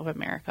to the Mall of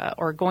America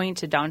or going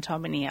to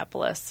downtown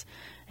Minneapolis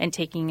and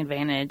taking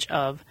advantage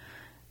of,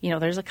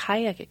 there's a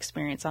kayak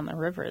experience on the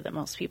river that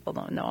most people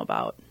don't know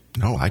about.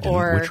 No, I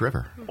didn't. Which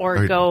river?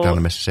 Or go down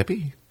the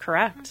Mississippi?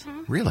 Correct.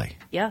 Really?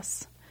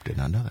 Yes. Did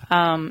not know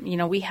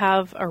that. We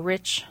have a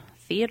rich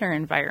theater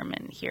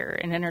environment here,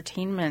 an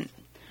entertainment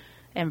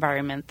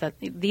environment. That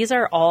these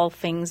are all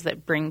things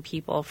that bring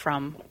people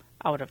from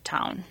out of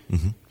town.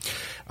 Mm-hmm.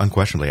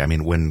 Unquestionably. I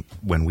mean,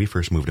 when we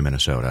first moved to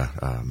Minnesota,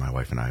 my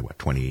wife and I,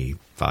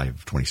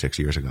 25, 26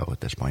 years ago at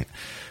this point,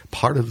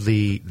 part of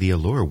the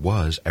allure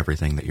was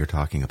everything that you're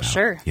talking about.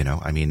 Sure.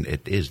 I mean,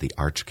 it is the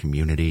arts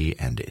community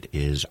and it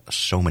is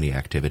so many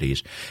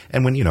activities.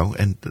 And when,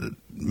 and the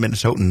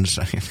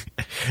Minnesotans,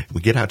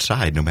 we get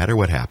outside no matter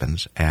what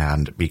happens.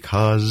 And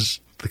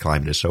because the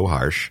climate is so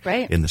harsh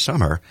in the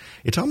summer,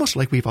 it's almost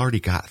like we've already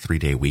got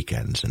 3-day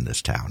weekends in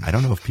this town. I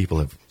don't know if people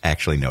have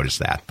actually noticed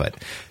that, but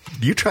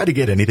you try to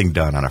get anything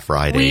done on a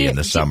Friday in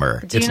the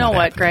summer. Do you know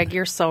what, Greg?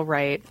 You're so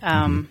right.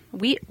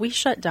 We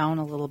shut down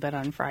a little bit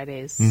on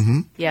Fridays. Mm-hmm.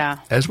 Yeah.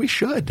 As we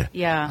should.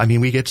 Yeah. I mean,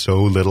 we get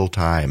so little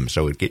time.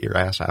 So get your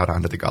ass out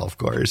onto the golf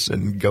course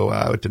and go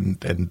out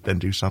and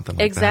do something like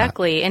that.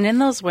 Exactly. And in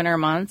those winter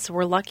months,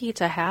 we're lucky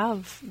to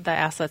have the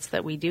assets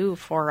that we do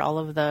for all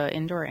of the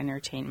indoor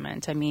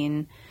entertainment. I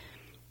mean,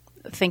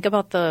 think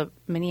about the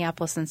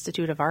Minneapolis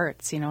Institute of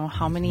Arts.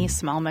 How many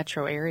small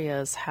metro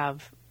areas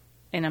have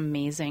an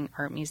amazing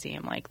art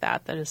museum like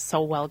that is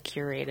so well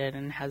curated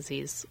and has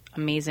these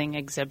amazing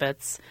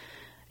exhibits.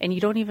 And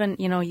you don't even,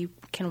 you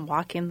can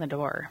walk in the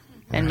door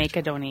and make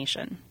a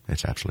donation.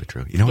 It's absolutely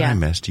true. You know what I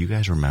missed? Do you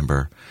guys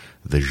remember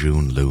the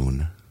June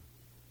Loon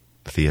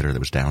theater that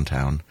was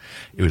downtown?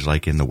 It was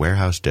like in the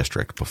warehouse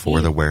district,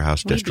 before the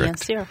warehouse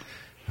district. Bien sûr.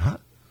 Huh?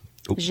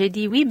 J'ai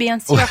dit oui, bien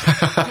sûr.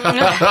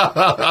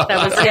 That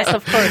was yes,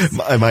 of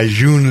course. My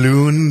June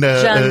Loon,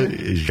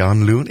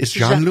 Jean Loon. Is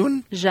Jean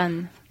Loon?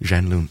 Jean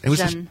Loon. It was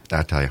just,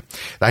 I'll tell you,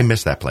 I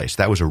missed that place.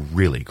 That was a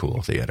really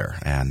cool theater,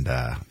 and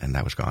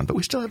that was gone. But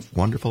we still have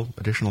wonderful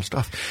additional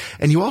stuff.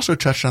 And you also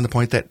touched on the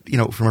point that,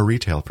 from a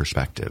retail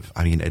perspective,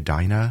 I mean,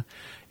 Edina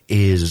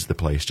is the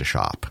place to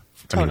shop.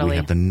 Totally. I mean, we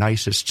have the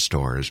nicest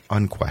stores,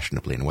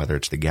 unquestionably, and whether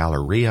it's the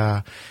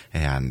Galleria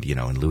and,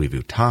 in Louis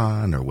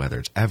Vuitton, or whether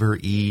it's Ever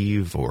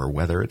Eve, or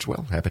whether it's,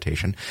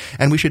 Habitation.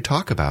 And we should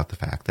talk about the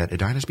fact that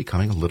Edina is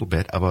becoming a little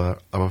bit of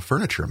a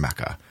furniture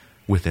mecca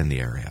within the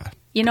area.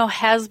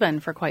 Has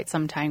been for quite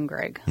some time,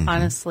 Greg. Mm-hmm.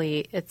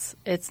 Honestly,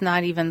 it's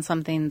not even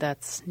something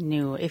that's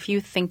new. If you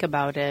think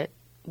about it,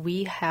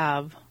 we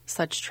have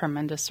such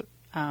tremendous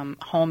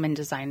home and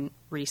design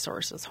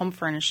resources, home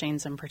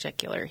furnishings in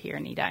particular here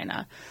in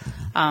Edina.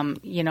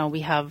 Mm-hmm.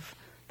 We have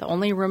the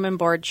only room and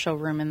board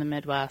showroom in the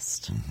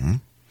Midwest.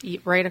 Mm-hmm.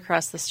 Right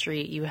across the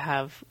street, you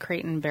have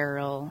Crate and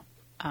Barrel,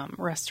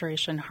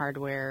 Restoration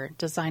Hardware,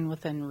 Design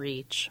Within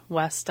Reach,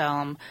 West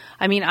Elm.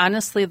 I mean,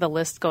 honestly, the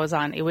list goes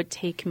on. It would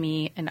take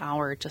me an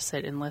hour to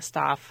sit and list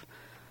off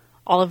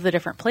all of the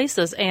different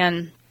places.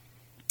 And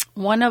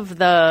one of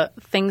the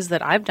things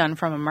that I've done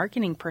from a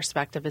marketing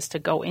perspective is to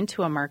go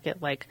into a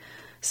market like,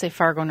 say,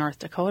 Fargo, North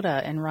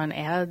Dakota, and run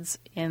ads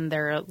in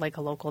their, like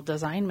a local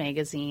design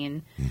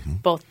magazine, mm-hmm.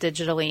 both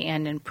digitally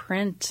and in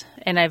print.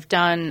 And I've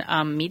done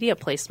media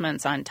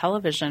placements on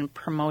television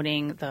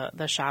promoting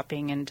the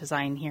shopping and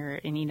design here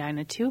in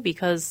Edina too,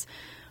 because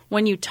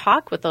when you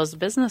talk with those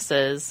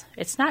businesses,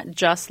 it's not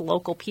just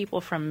local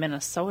people from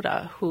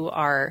Minnesota who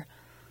are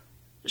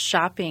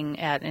shopping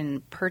at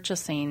and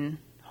purchasing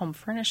home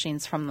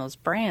furnishings from those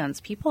brands.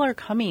 People are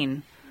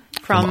coming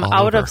from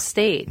out of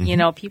state.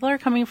 Mm-hmm. People are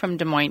coming from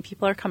Des Moines.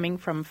 People are coming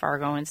from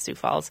Fargo and Sioux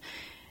Falls.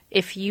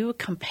 If you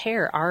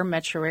compare our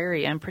metro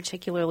area, and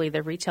particularly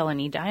the retail in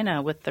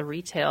Edina, with the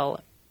retail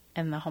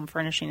and the home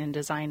furnishing and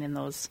design in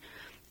those,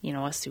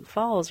 a Sioux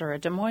Falls or a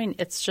Des Moines,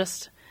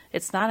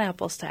 it's not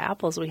apples to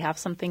apples. We have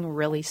something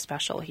really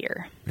special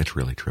here. It's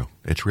really true.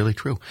 It's really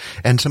true.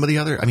 And some of the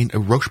other,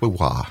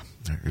 Roche-Beaubois.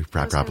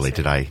 Probably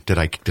did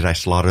I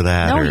slaughter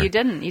that? No, or? You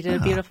didn't. You did a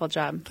beautiful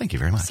job. Thank you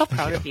very much. So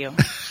proud of you.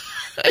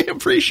 I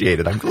appreciate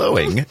it. I'm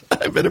glowing.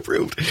 I've been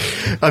approved.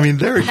 They're a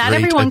great Not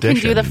everyone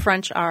addition. can do the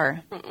French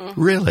R. Mm-mm.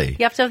 Really?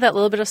 You have to have that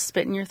little bit of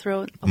spit in your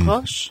throat.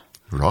 Roche.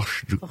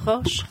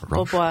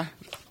 Beaubois.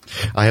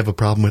 I have a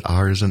problem with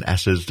R's and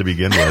S's to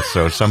begin with,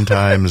 so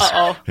sometimes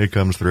it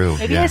comes through.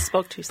 Maybe I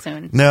spoke too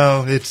soon.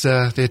 No, it's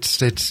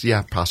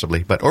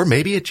possibly, or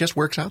maybe it just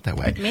works out that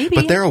way. Maybe.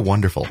 But they're a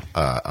wonderful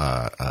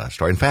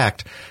story. In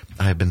fact,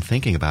 I've been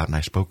thinking about, and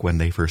I spoke when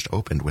they first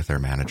opened with their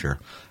manager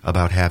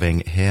about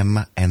having him,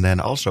 and then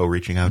also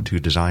reaching out to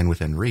Design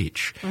Within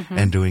Reach, mm-hmm.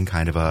 and doing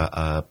kind of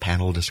a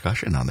panel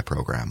discussion on the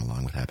program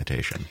along with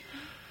Habitation.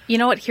 You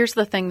know what? Here's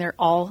the thing. They're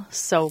all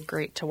so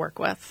great to work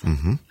with.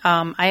 Mm-hmm.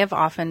 I have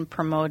often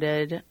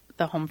promoted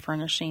the home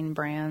furnishing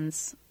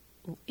brands,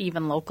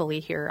 even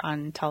locally here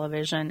on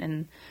television.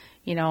 And,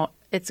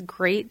 it's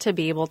great to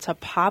be able to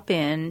pop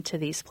in to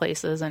these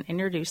places and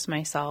introduce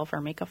myself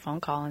or make a phone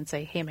call and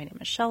say, hey, my name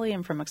is Shelly.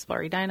 I'm from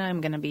Explore Edina. I'm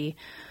going to be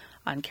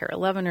on KARE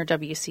 11 or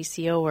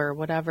WCCO or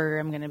whatever.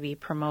 I'm going to be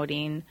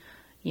promoting,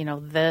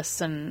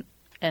 this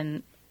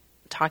and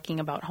talking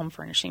about home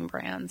furnishing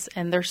brands.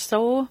 And they're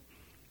so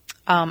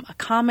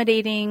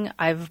accommodating.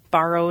 I've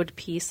borrowed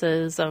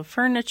pieces of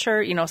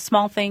furniture,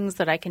 small things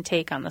that I can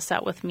take on the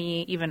set with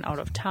me, even out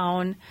of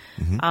town.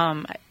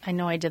 I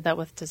know I did that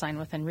with Design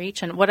Within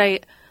Reach. And what I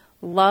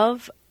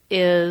love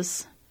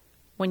is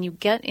when you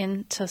get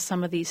into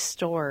some of these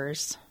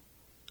stores,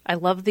 I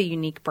love the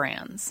unique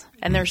brands.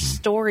 And there's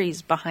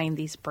stories behind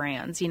these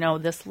brands.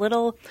 This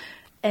little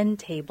end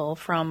table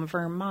from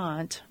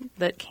Vermont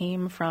that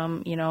came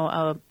from,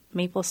 a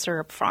maple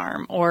syrup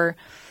farm, or,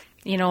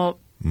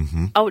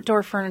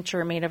 outdoor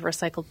furniture made of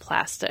recycled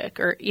plastic,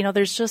 or,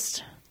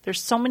 there's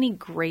so many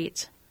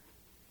great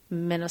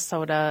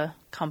Minnesota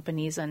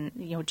companies and,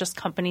 just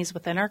companies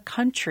within our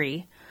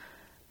country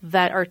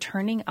that are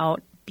turning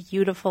out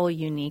beautiful,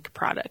 unique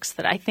products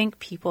that I think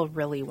people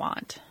really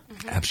want.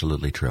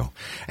 Absolutely true.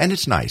 And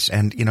it's nice.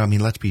 And,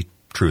 let's be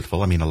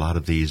truthful. A lot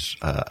of these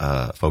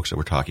folks that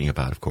we're talking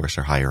about, of course,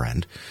 are higher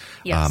end.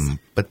 Yes.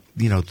 But,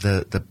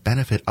 the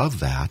benefit of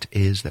that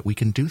is that we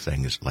can do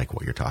things like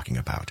what you're talking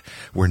about.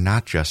 We're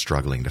not just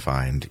struggling to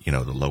find,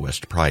 the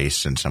lowest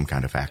price in some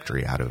kind of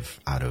factory out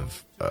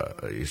of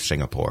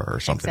Singapore or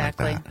something like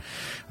that.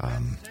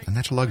 And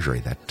that's a luxury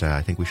that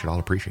I think we should all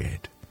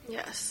appreciate.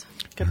 Yes.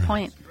 Good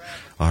point.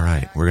 All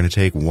right. We're going to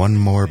take one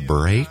more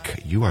break.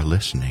 You are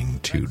listening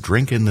to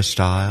Drink in the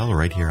Style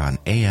right here on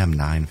AM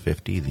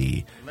 950,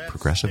 the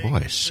progressive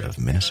voice of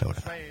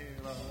Minnesota.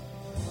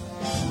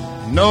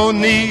 No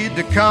need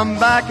to come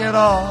back at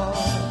all.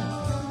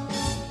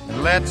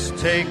 Let's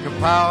take a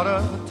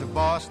powder to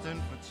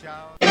Boston for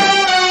chow.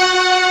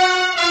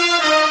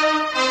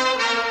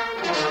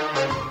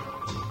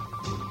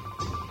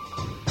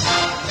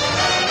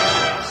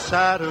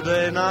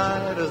 Saturday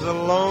night is the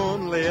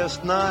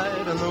loneliest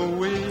night in the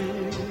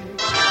week,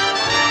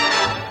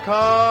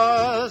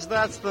 'cause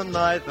that's the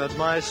night that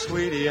my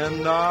sweetie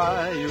and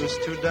I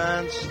used to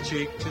dance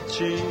cheek to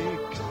cheek.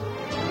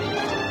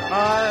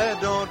 I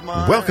don't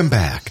mind. Welcome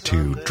back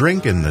to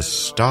Drink in the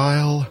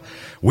Style.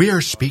 We are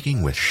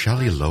speaking with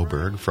Shelly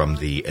Loberg from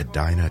the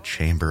Edina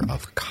Chamber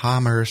of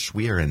Commerce.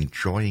 We are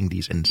enjoying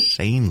these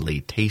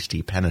insanely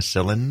tasty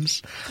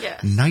penicillins.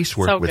 Yes. Nice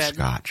work So with good.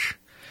 Scotch.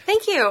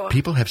 Thank you.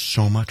 People have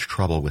so much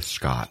trouble with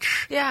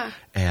Scotch. Yeah.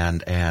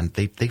 And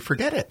they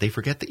forget it. They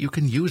forget that you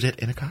can use it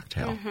in a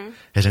cocktail.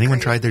 Has anyone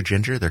tried their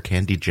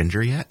candied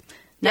ginger yet?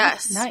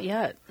 Yes. Not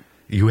yet.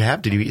 You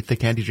have? Did you eat the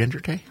candied ginger,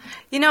 Tay?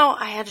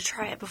 I had to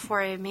try it before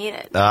I made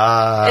it.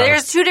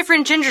 There's two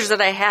different gingers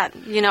that I had.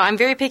 I'm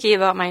very picky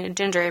about my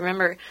ginger. I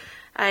remember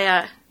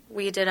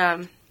we did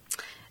a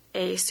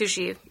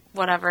sushi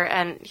whatever,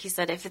 and he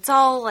said if it's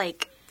all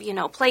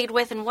played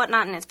with and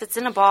whatnot, and if it's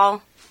in a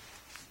ball,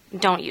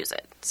 don't use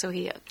it. So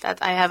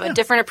I have a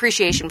different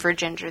appreciation for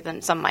ginger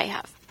than some might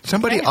have.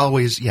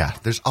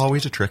 There's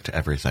always a trick to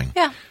everything.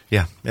 Yeah.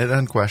 Yeah,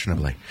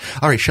 unquestionably.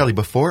 All right, Shelly,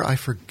 before I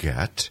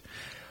forget,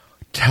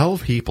 tell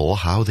people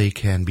how they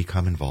can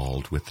become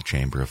involved with the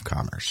Chamber of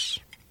Commerce.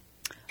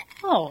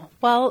 Oh,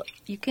 well,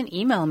 you can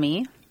email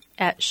me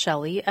at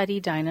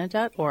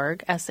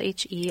Shelly@edina.org,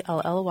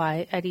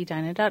 SHELLY at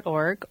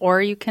edina.org,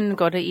 or you can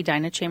go to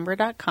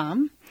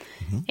edinachamber.com.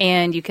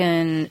 And you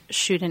can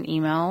shoot an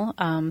email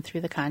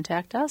through the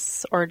Contact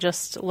Us, or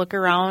just look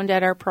around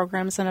at our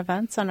programs and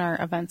events on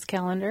our events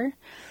calendar.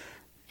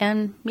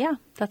 And,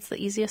 that's the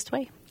easiest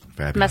way.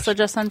 Fabulous. Message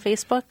us on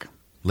Facebook.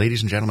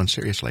 Ladies and gentlemen,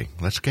 seriously,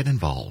 let's get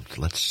involved.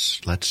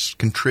 Let's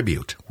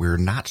contribute. We're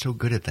not so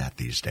good at that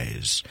these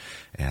days,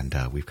 and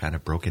we've kind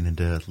of broken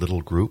into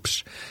little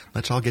groups.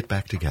 Let's all get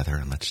back together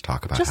and let's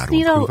talk about how to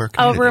improve our a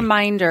community.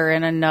 reminder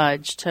and a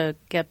nudge to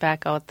get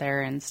back out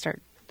there and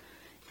start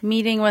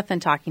meeting with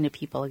and talking to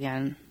people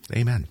again.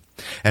 Amen.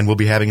 And we'll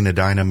be having an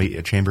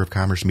Edina Chamber of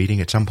Commerce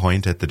meeting at some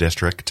point at the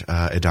district,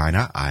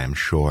 Edina, I am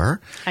sure.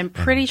 I'm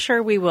pretty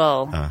sure we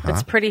will.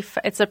 It's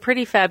a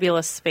pretty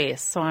fabulous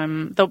space, so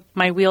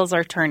my wheels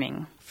are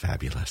turning.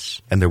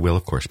 Fabulous. And there will,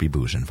 of course, be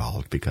booze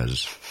involved,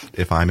 because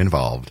if I'm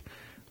involved,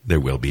 there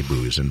will be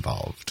booze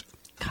involved.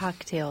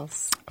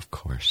 Cocktails. Of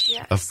course.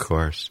 Yes. Of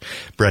course.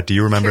 Brett, do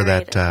you remember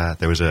Curated. that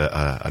there was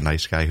a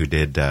nice guy who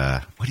did,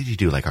 what did he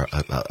do, like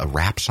a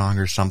rap song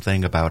or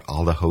something about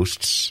all the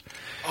hosts?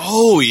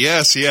 Oh,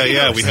 yes.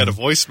 Yeah. We had a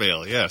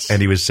voicemail. Yes.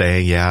 And he was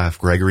saying, if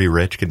Gregory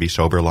Rich can be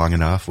sober long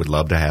enough, would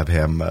love to have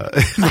him.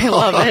 I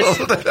love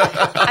it.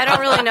 I don't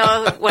really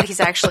know what he's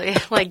actually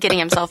getting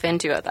himself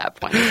into at that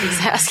point. If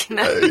he's asking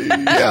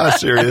that.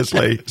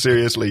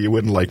 Seriously, you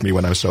wouldn't like me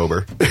when I'm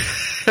sober.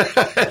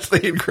 That's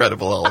the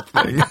incredible Hulk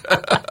thing.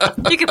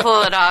 You could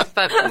pull it off,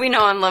 but we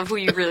know and love who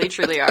you really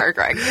truly are,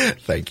 Greg.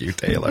 Thank you,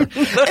 Taylor.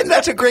 And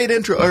that's a great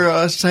intro or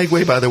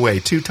segue, by the way,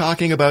 to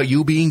talking about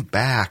you being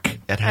back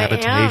at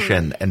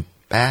Habitation and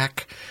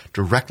back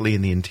directly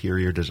in the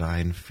interior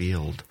design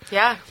field.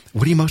 Yeah.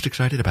 What are you most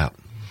excited about?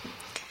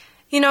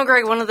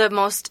 Greg, one of the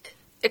most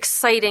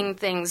exciting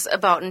things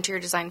about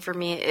interior design for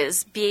me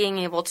is being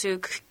able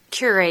to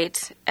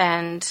curate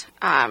and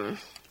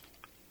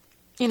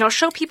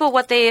show people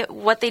what they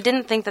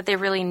didn't think that they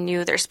really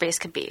knew their space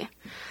could be.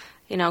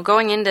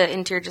 going into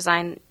interior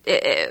design,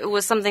 it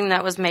was something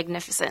that was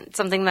magnificent,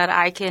 something that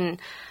I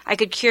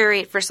could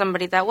curate for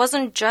somebody that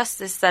wasn't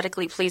just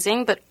aesthetically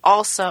pleasing, but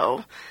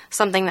also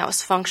something that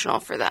was functional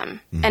for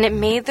them. Mm-hmm. And it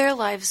made their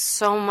lives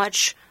so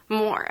much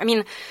more. I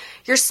mean,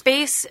 your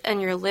space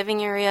and your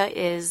living area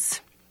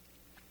is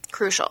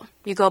crucial.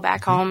 You go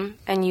back home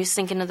and you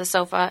sink into the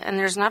sofa, and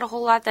there's not a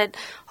whole lot that,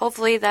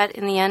 hopefully, that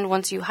in the end,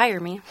 once you hire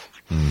me,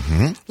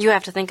 you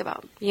have to think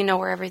about. You know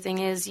where everything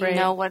is. You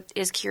know what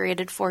is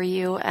curated for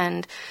you,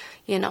 and,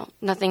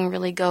 nothing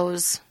really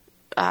goes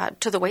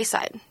to the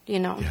wayside,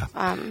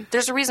 Yeah.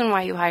 There's a reason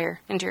why you hire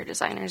interior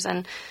designers,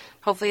 and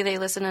hopefully they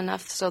listen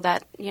enough so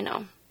that,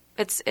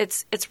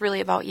 it's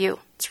really about you.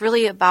 It's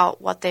really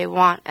about what they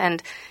want,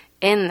 and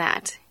in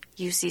that,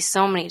 you see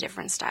so many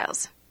different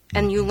styles.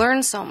 And you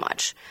learn so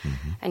much,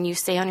 and you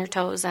stay on your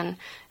toes, and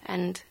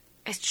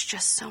it's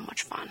just so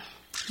much fun.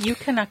 You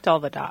connect all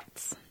the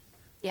dots.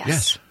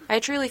 Yes. I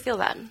truly feel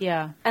that.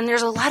 Yeah. And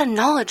there's a lot of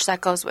knowledge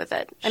that goes with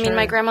it. I mean,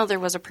 my grandmother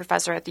was a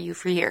professor at the U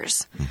for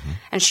years,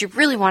 and she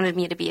really wanted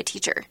me to be a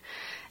teacher.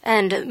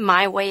 And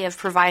my way of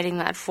providing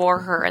that for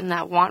her and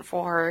that want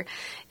for her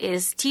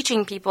is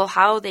teaching people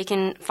how they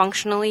can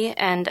functionally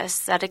and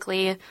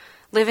aesthetically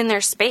live in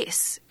their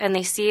space. And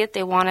they see it,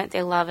 they want it,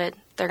 they love it,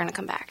 they're going to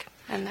come back.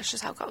 And that's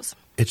just how it goes.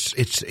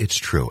 It's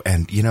true.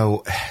 And,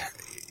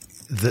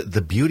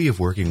 the beauty of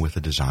working with a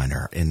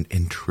designer,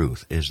 in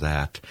truth, is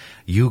that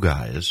you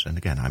guys, and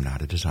again, I'm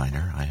not a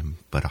designer, I am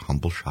but a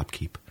humble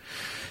shopkeep,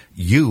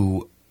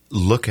 you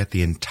look at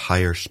the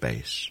entire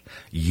space.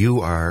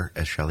 You are,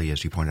 as Shelly,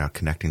 as you pointed out,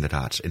 connecting the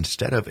dots.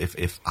 Instead of,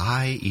 if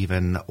I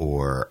even,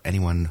 or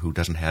anyone who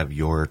doesn't have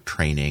your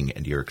training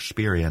and your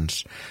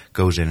experience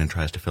goes in and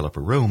tries to fill up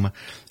a room,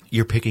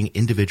 you're picking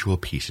individual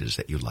pieces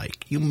that you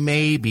like. You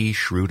may be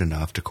shrewd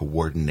enough to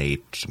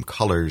coordinate some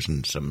colors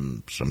and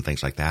some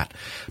things like that.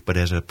 But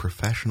as a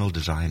professional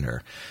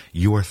designer,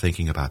 you are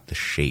thinking about the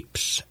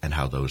shapes and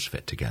how those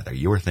fit together.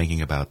 You are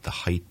thinking about the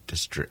height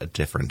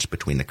difference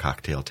between the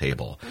cocktail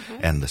table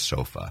and the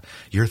sofa.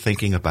 You're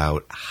thinking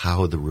about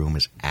how the room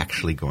is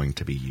actually going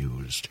to be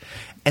used.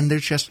 And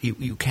there's just,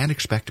 you can't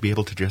expect to be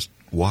able to just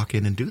walk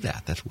in and do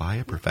that. That's why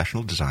a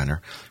professional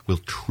designer will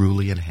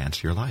truly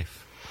enhance your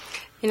life.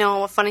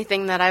 A funny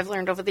thing that I've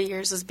learned over the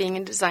years as being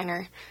a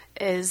designer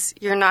is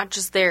you're not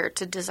just there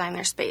to design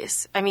their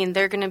space. I mean,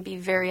 they're going to be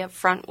very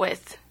upfront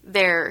with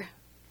their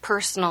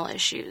personal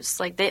issues.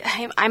 Like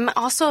I'm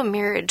also a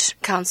marriage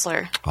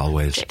counselor.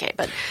 Always. JK,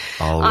 but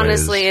Always.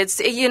 Honestly, it's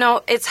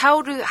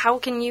how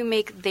can you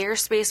make their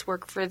space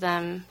work for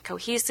them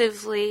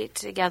cohesively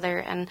together,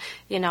 and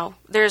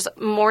there's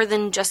more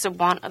than just a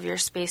want of your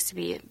space to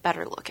be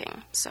better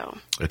looking. So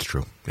it's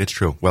true.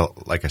 Well,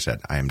 like I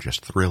said, I am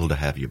just thrilled to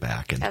have you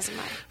back. And as am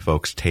I.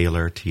 Folks,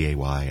 Taylor,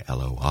 Taylor at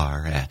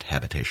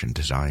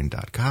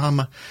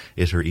habitationdesign.com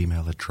is her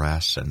email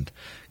address, and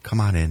come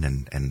on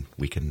in and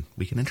we can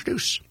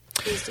introduce.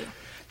 Please do.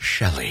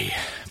 Shelly.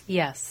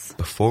 Yes.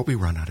 Before we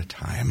run out of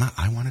time,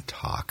 I want to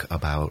talk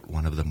about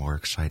one of the more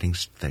exciting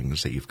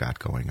things that you've got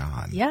going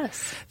on.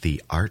 Yes.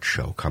 The art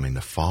show coming,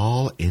 the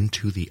Fall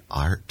into the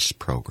Arts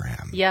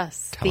program.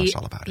 Yes. Tell us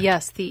all about it.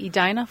 Yes, the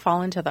Edina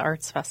Fall into the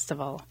Arts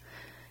Festival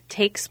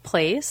takes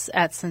place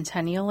at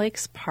Centennial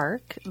Lakes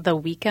Park the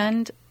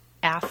weekend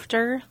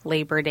after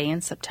Labor Day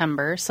in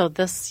September. So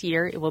this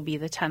year it will be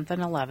the 10th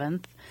and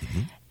 11th.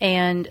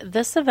 And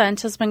this event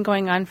has been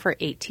going on for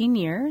 18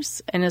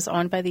 years and is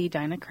owned by the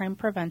Edina Crime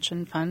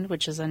Prevention Fund,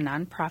 which is a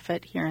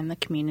nonprofit here in the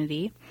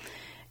community.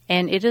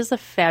 And it is a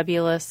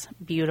fabulous,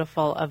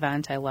 beautiful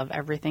event. I love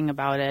everything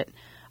about it.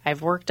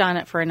 I've worked on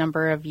it for a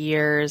number of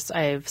years.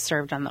 I've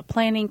served on the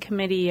planning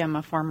committee. I'm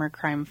a former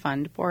Crime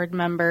Fund board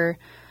member.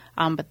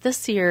 But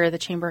this year, the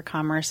Chamber of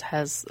Commerce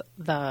has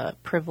the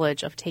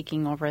privilege of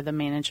taking over the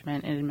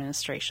management and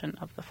administration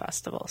of the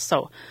festival.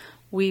 So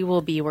we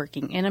will be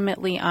working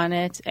intimately on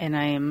it, and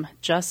I'm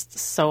just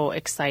so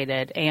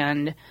excited.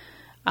 And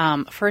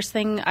first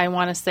thing I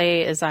want to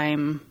say is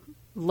I'm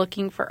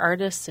looking for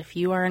artists. If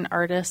you are an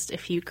artist,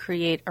 if you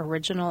create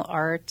original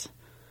art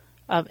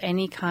of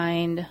any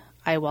kind,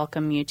 I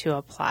welcome you to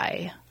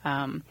apply.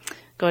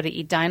 Go to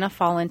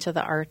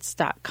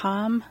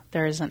edinafallintothearts.com.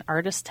 There is an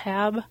artist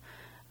tab.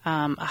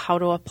 A how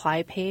to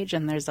apply page,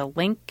 and there's a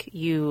link.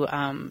 You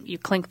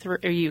click through.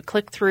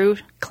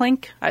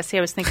 I see.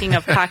 I was thinking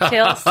of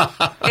cocktails.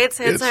 It's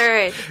all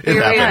right.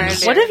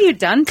 What have you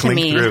done to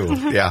me?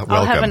 Through. Yeah, welcome.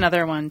 I'll have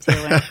another one too.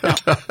 No.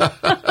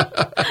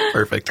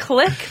 Perfect.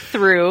 Click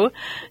through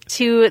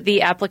to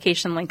the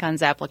application link on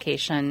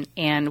Zapplication,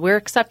 and we're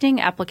accepting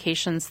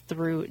applications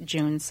through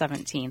June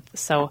 17th.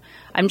 So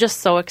I'm just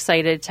so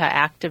excited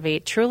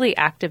to truly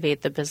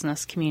activate the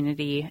business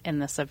community in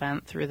this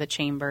event through the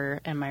chamber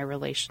and my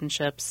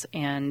relationships.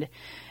 And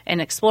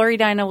Explore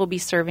Edina will be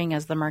serving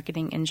as the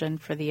marketing engine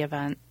for the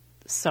event.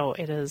 So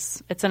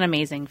it's an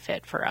amazing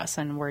fit for us,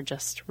 and we're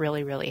just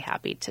really, really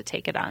happy to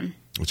take it on.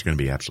 It's going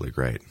to be absolutely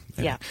great.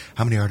 And yeah.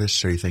 How many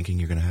artists are you thinking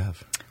you're going to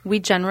have? We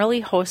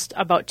generally host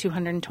about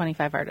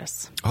 225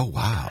 artists. Oh,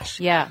 wow.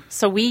 Yeah.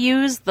 So we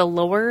use the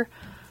lower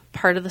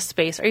part of the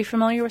space. Are you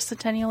familiar with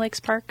Centennial Lakes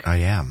Park? I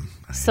am.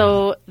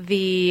 So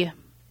the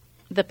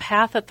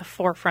path at the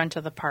forefront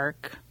of the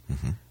park,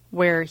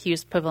 where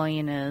Hughes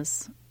Pavilion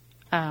is,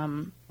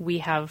 we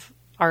have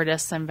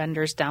artists and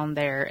vendors down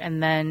there.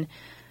 And then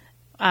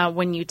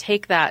when you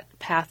take that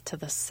path to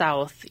the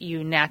south,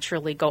 you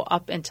naturally go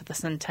up into the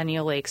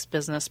Centennial Lakes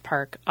Business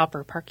Park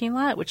upper parking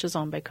lot, which is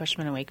owned by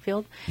Cushman and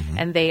Wakefield.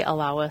 And they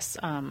allow us,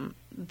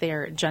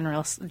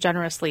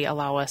 generously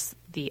allow us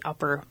the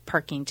upper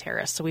parking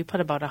terrace. So we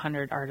put about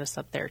 100 artists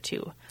up there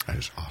too. That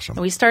is awesome.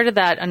 And we started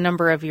that a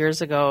number of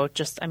years ago.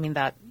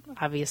 That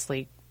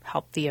obviously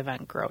helped the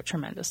event grow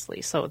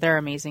tremendously. So they're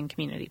amazing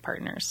community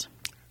partners.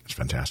 It's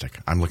fantastic.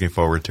 I'm looking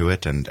forward to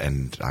it, and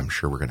I'm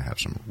sure we're going to have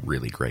some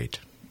really great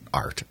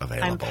art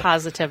available. I'm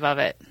positive of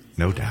it.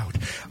 No doubt.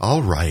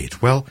 All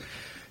right. Well,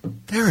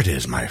 there it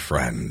is, my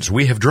friends.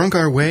 We have drunk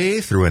our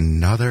way through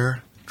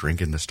another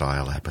Drink in the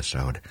Style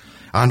episode.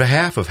 On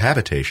behalf of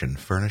Habitation,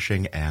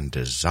 Furnishing, and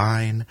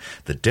Design,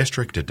 the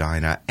District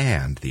Edina,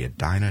 and the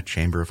Edina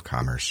Chamber of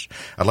Commerce,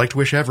 I'd like to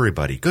wish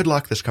everybody good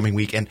luck this coming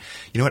week. And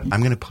you know what?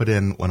 I'm going to put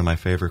in one of my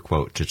favorite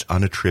quotes. It's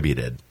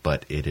unattributed,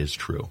 but it is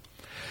true.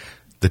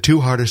 The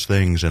two hardest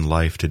things in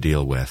life to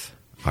deal with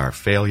are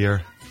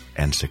failure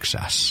and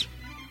success.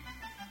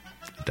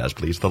 It does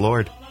please the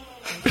Lord.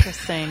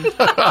 Interesting. Like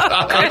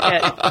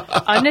it.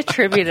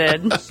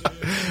 Unattributed.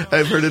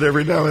 I've heard it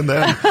every now and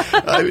then.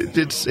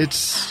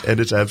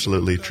 It's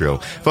absolutely true.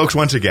 Folks,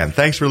 once again,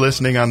 thanks for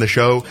listening on the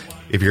show.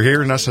 If you're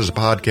hearing us as a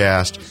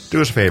podcast,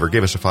 do us a favor,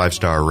 give us a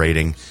 5-star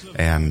rating,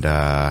 and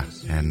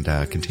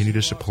continue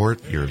to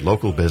support your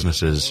local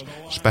businesses,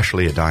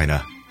 especially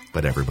Edina,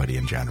 but everybody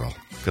in general.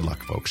 Good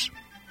luck, folks.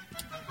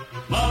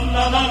 La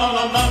la la la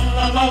la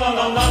la la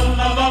la la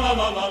la la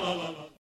la la.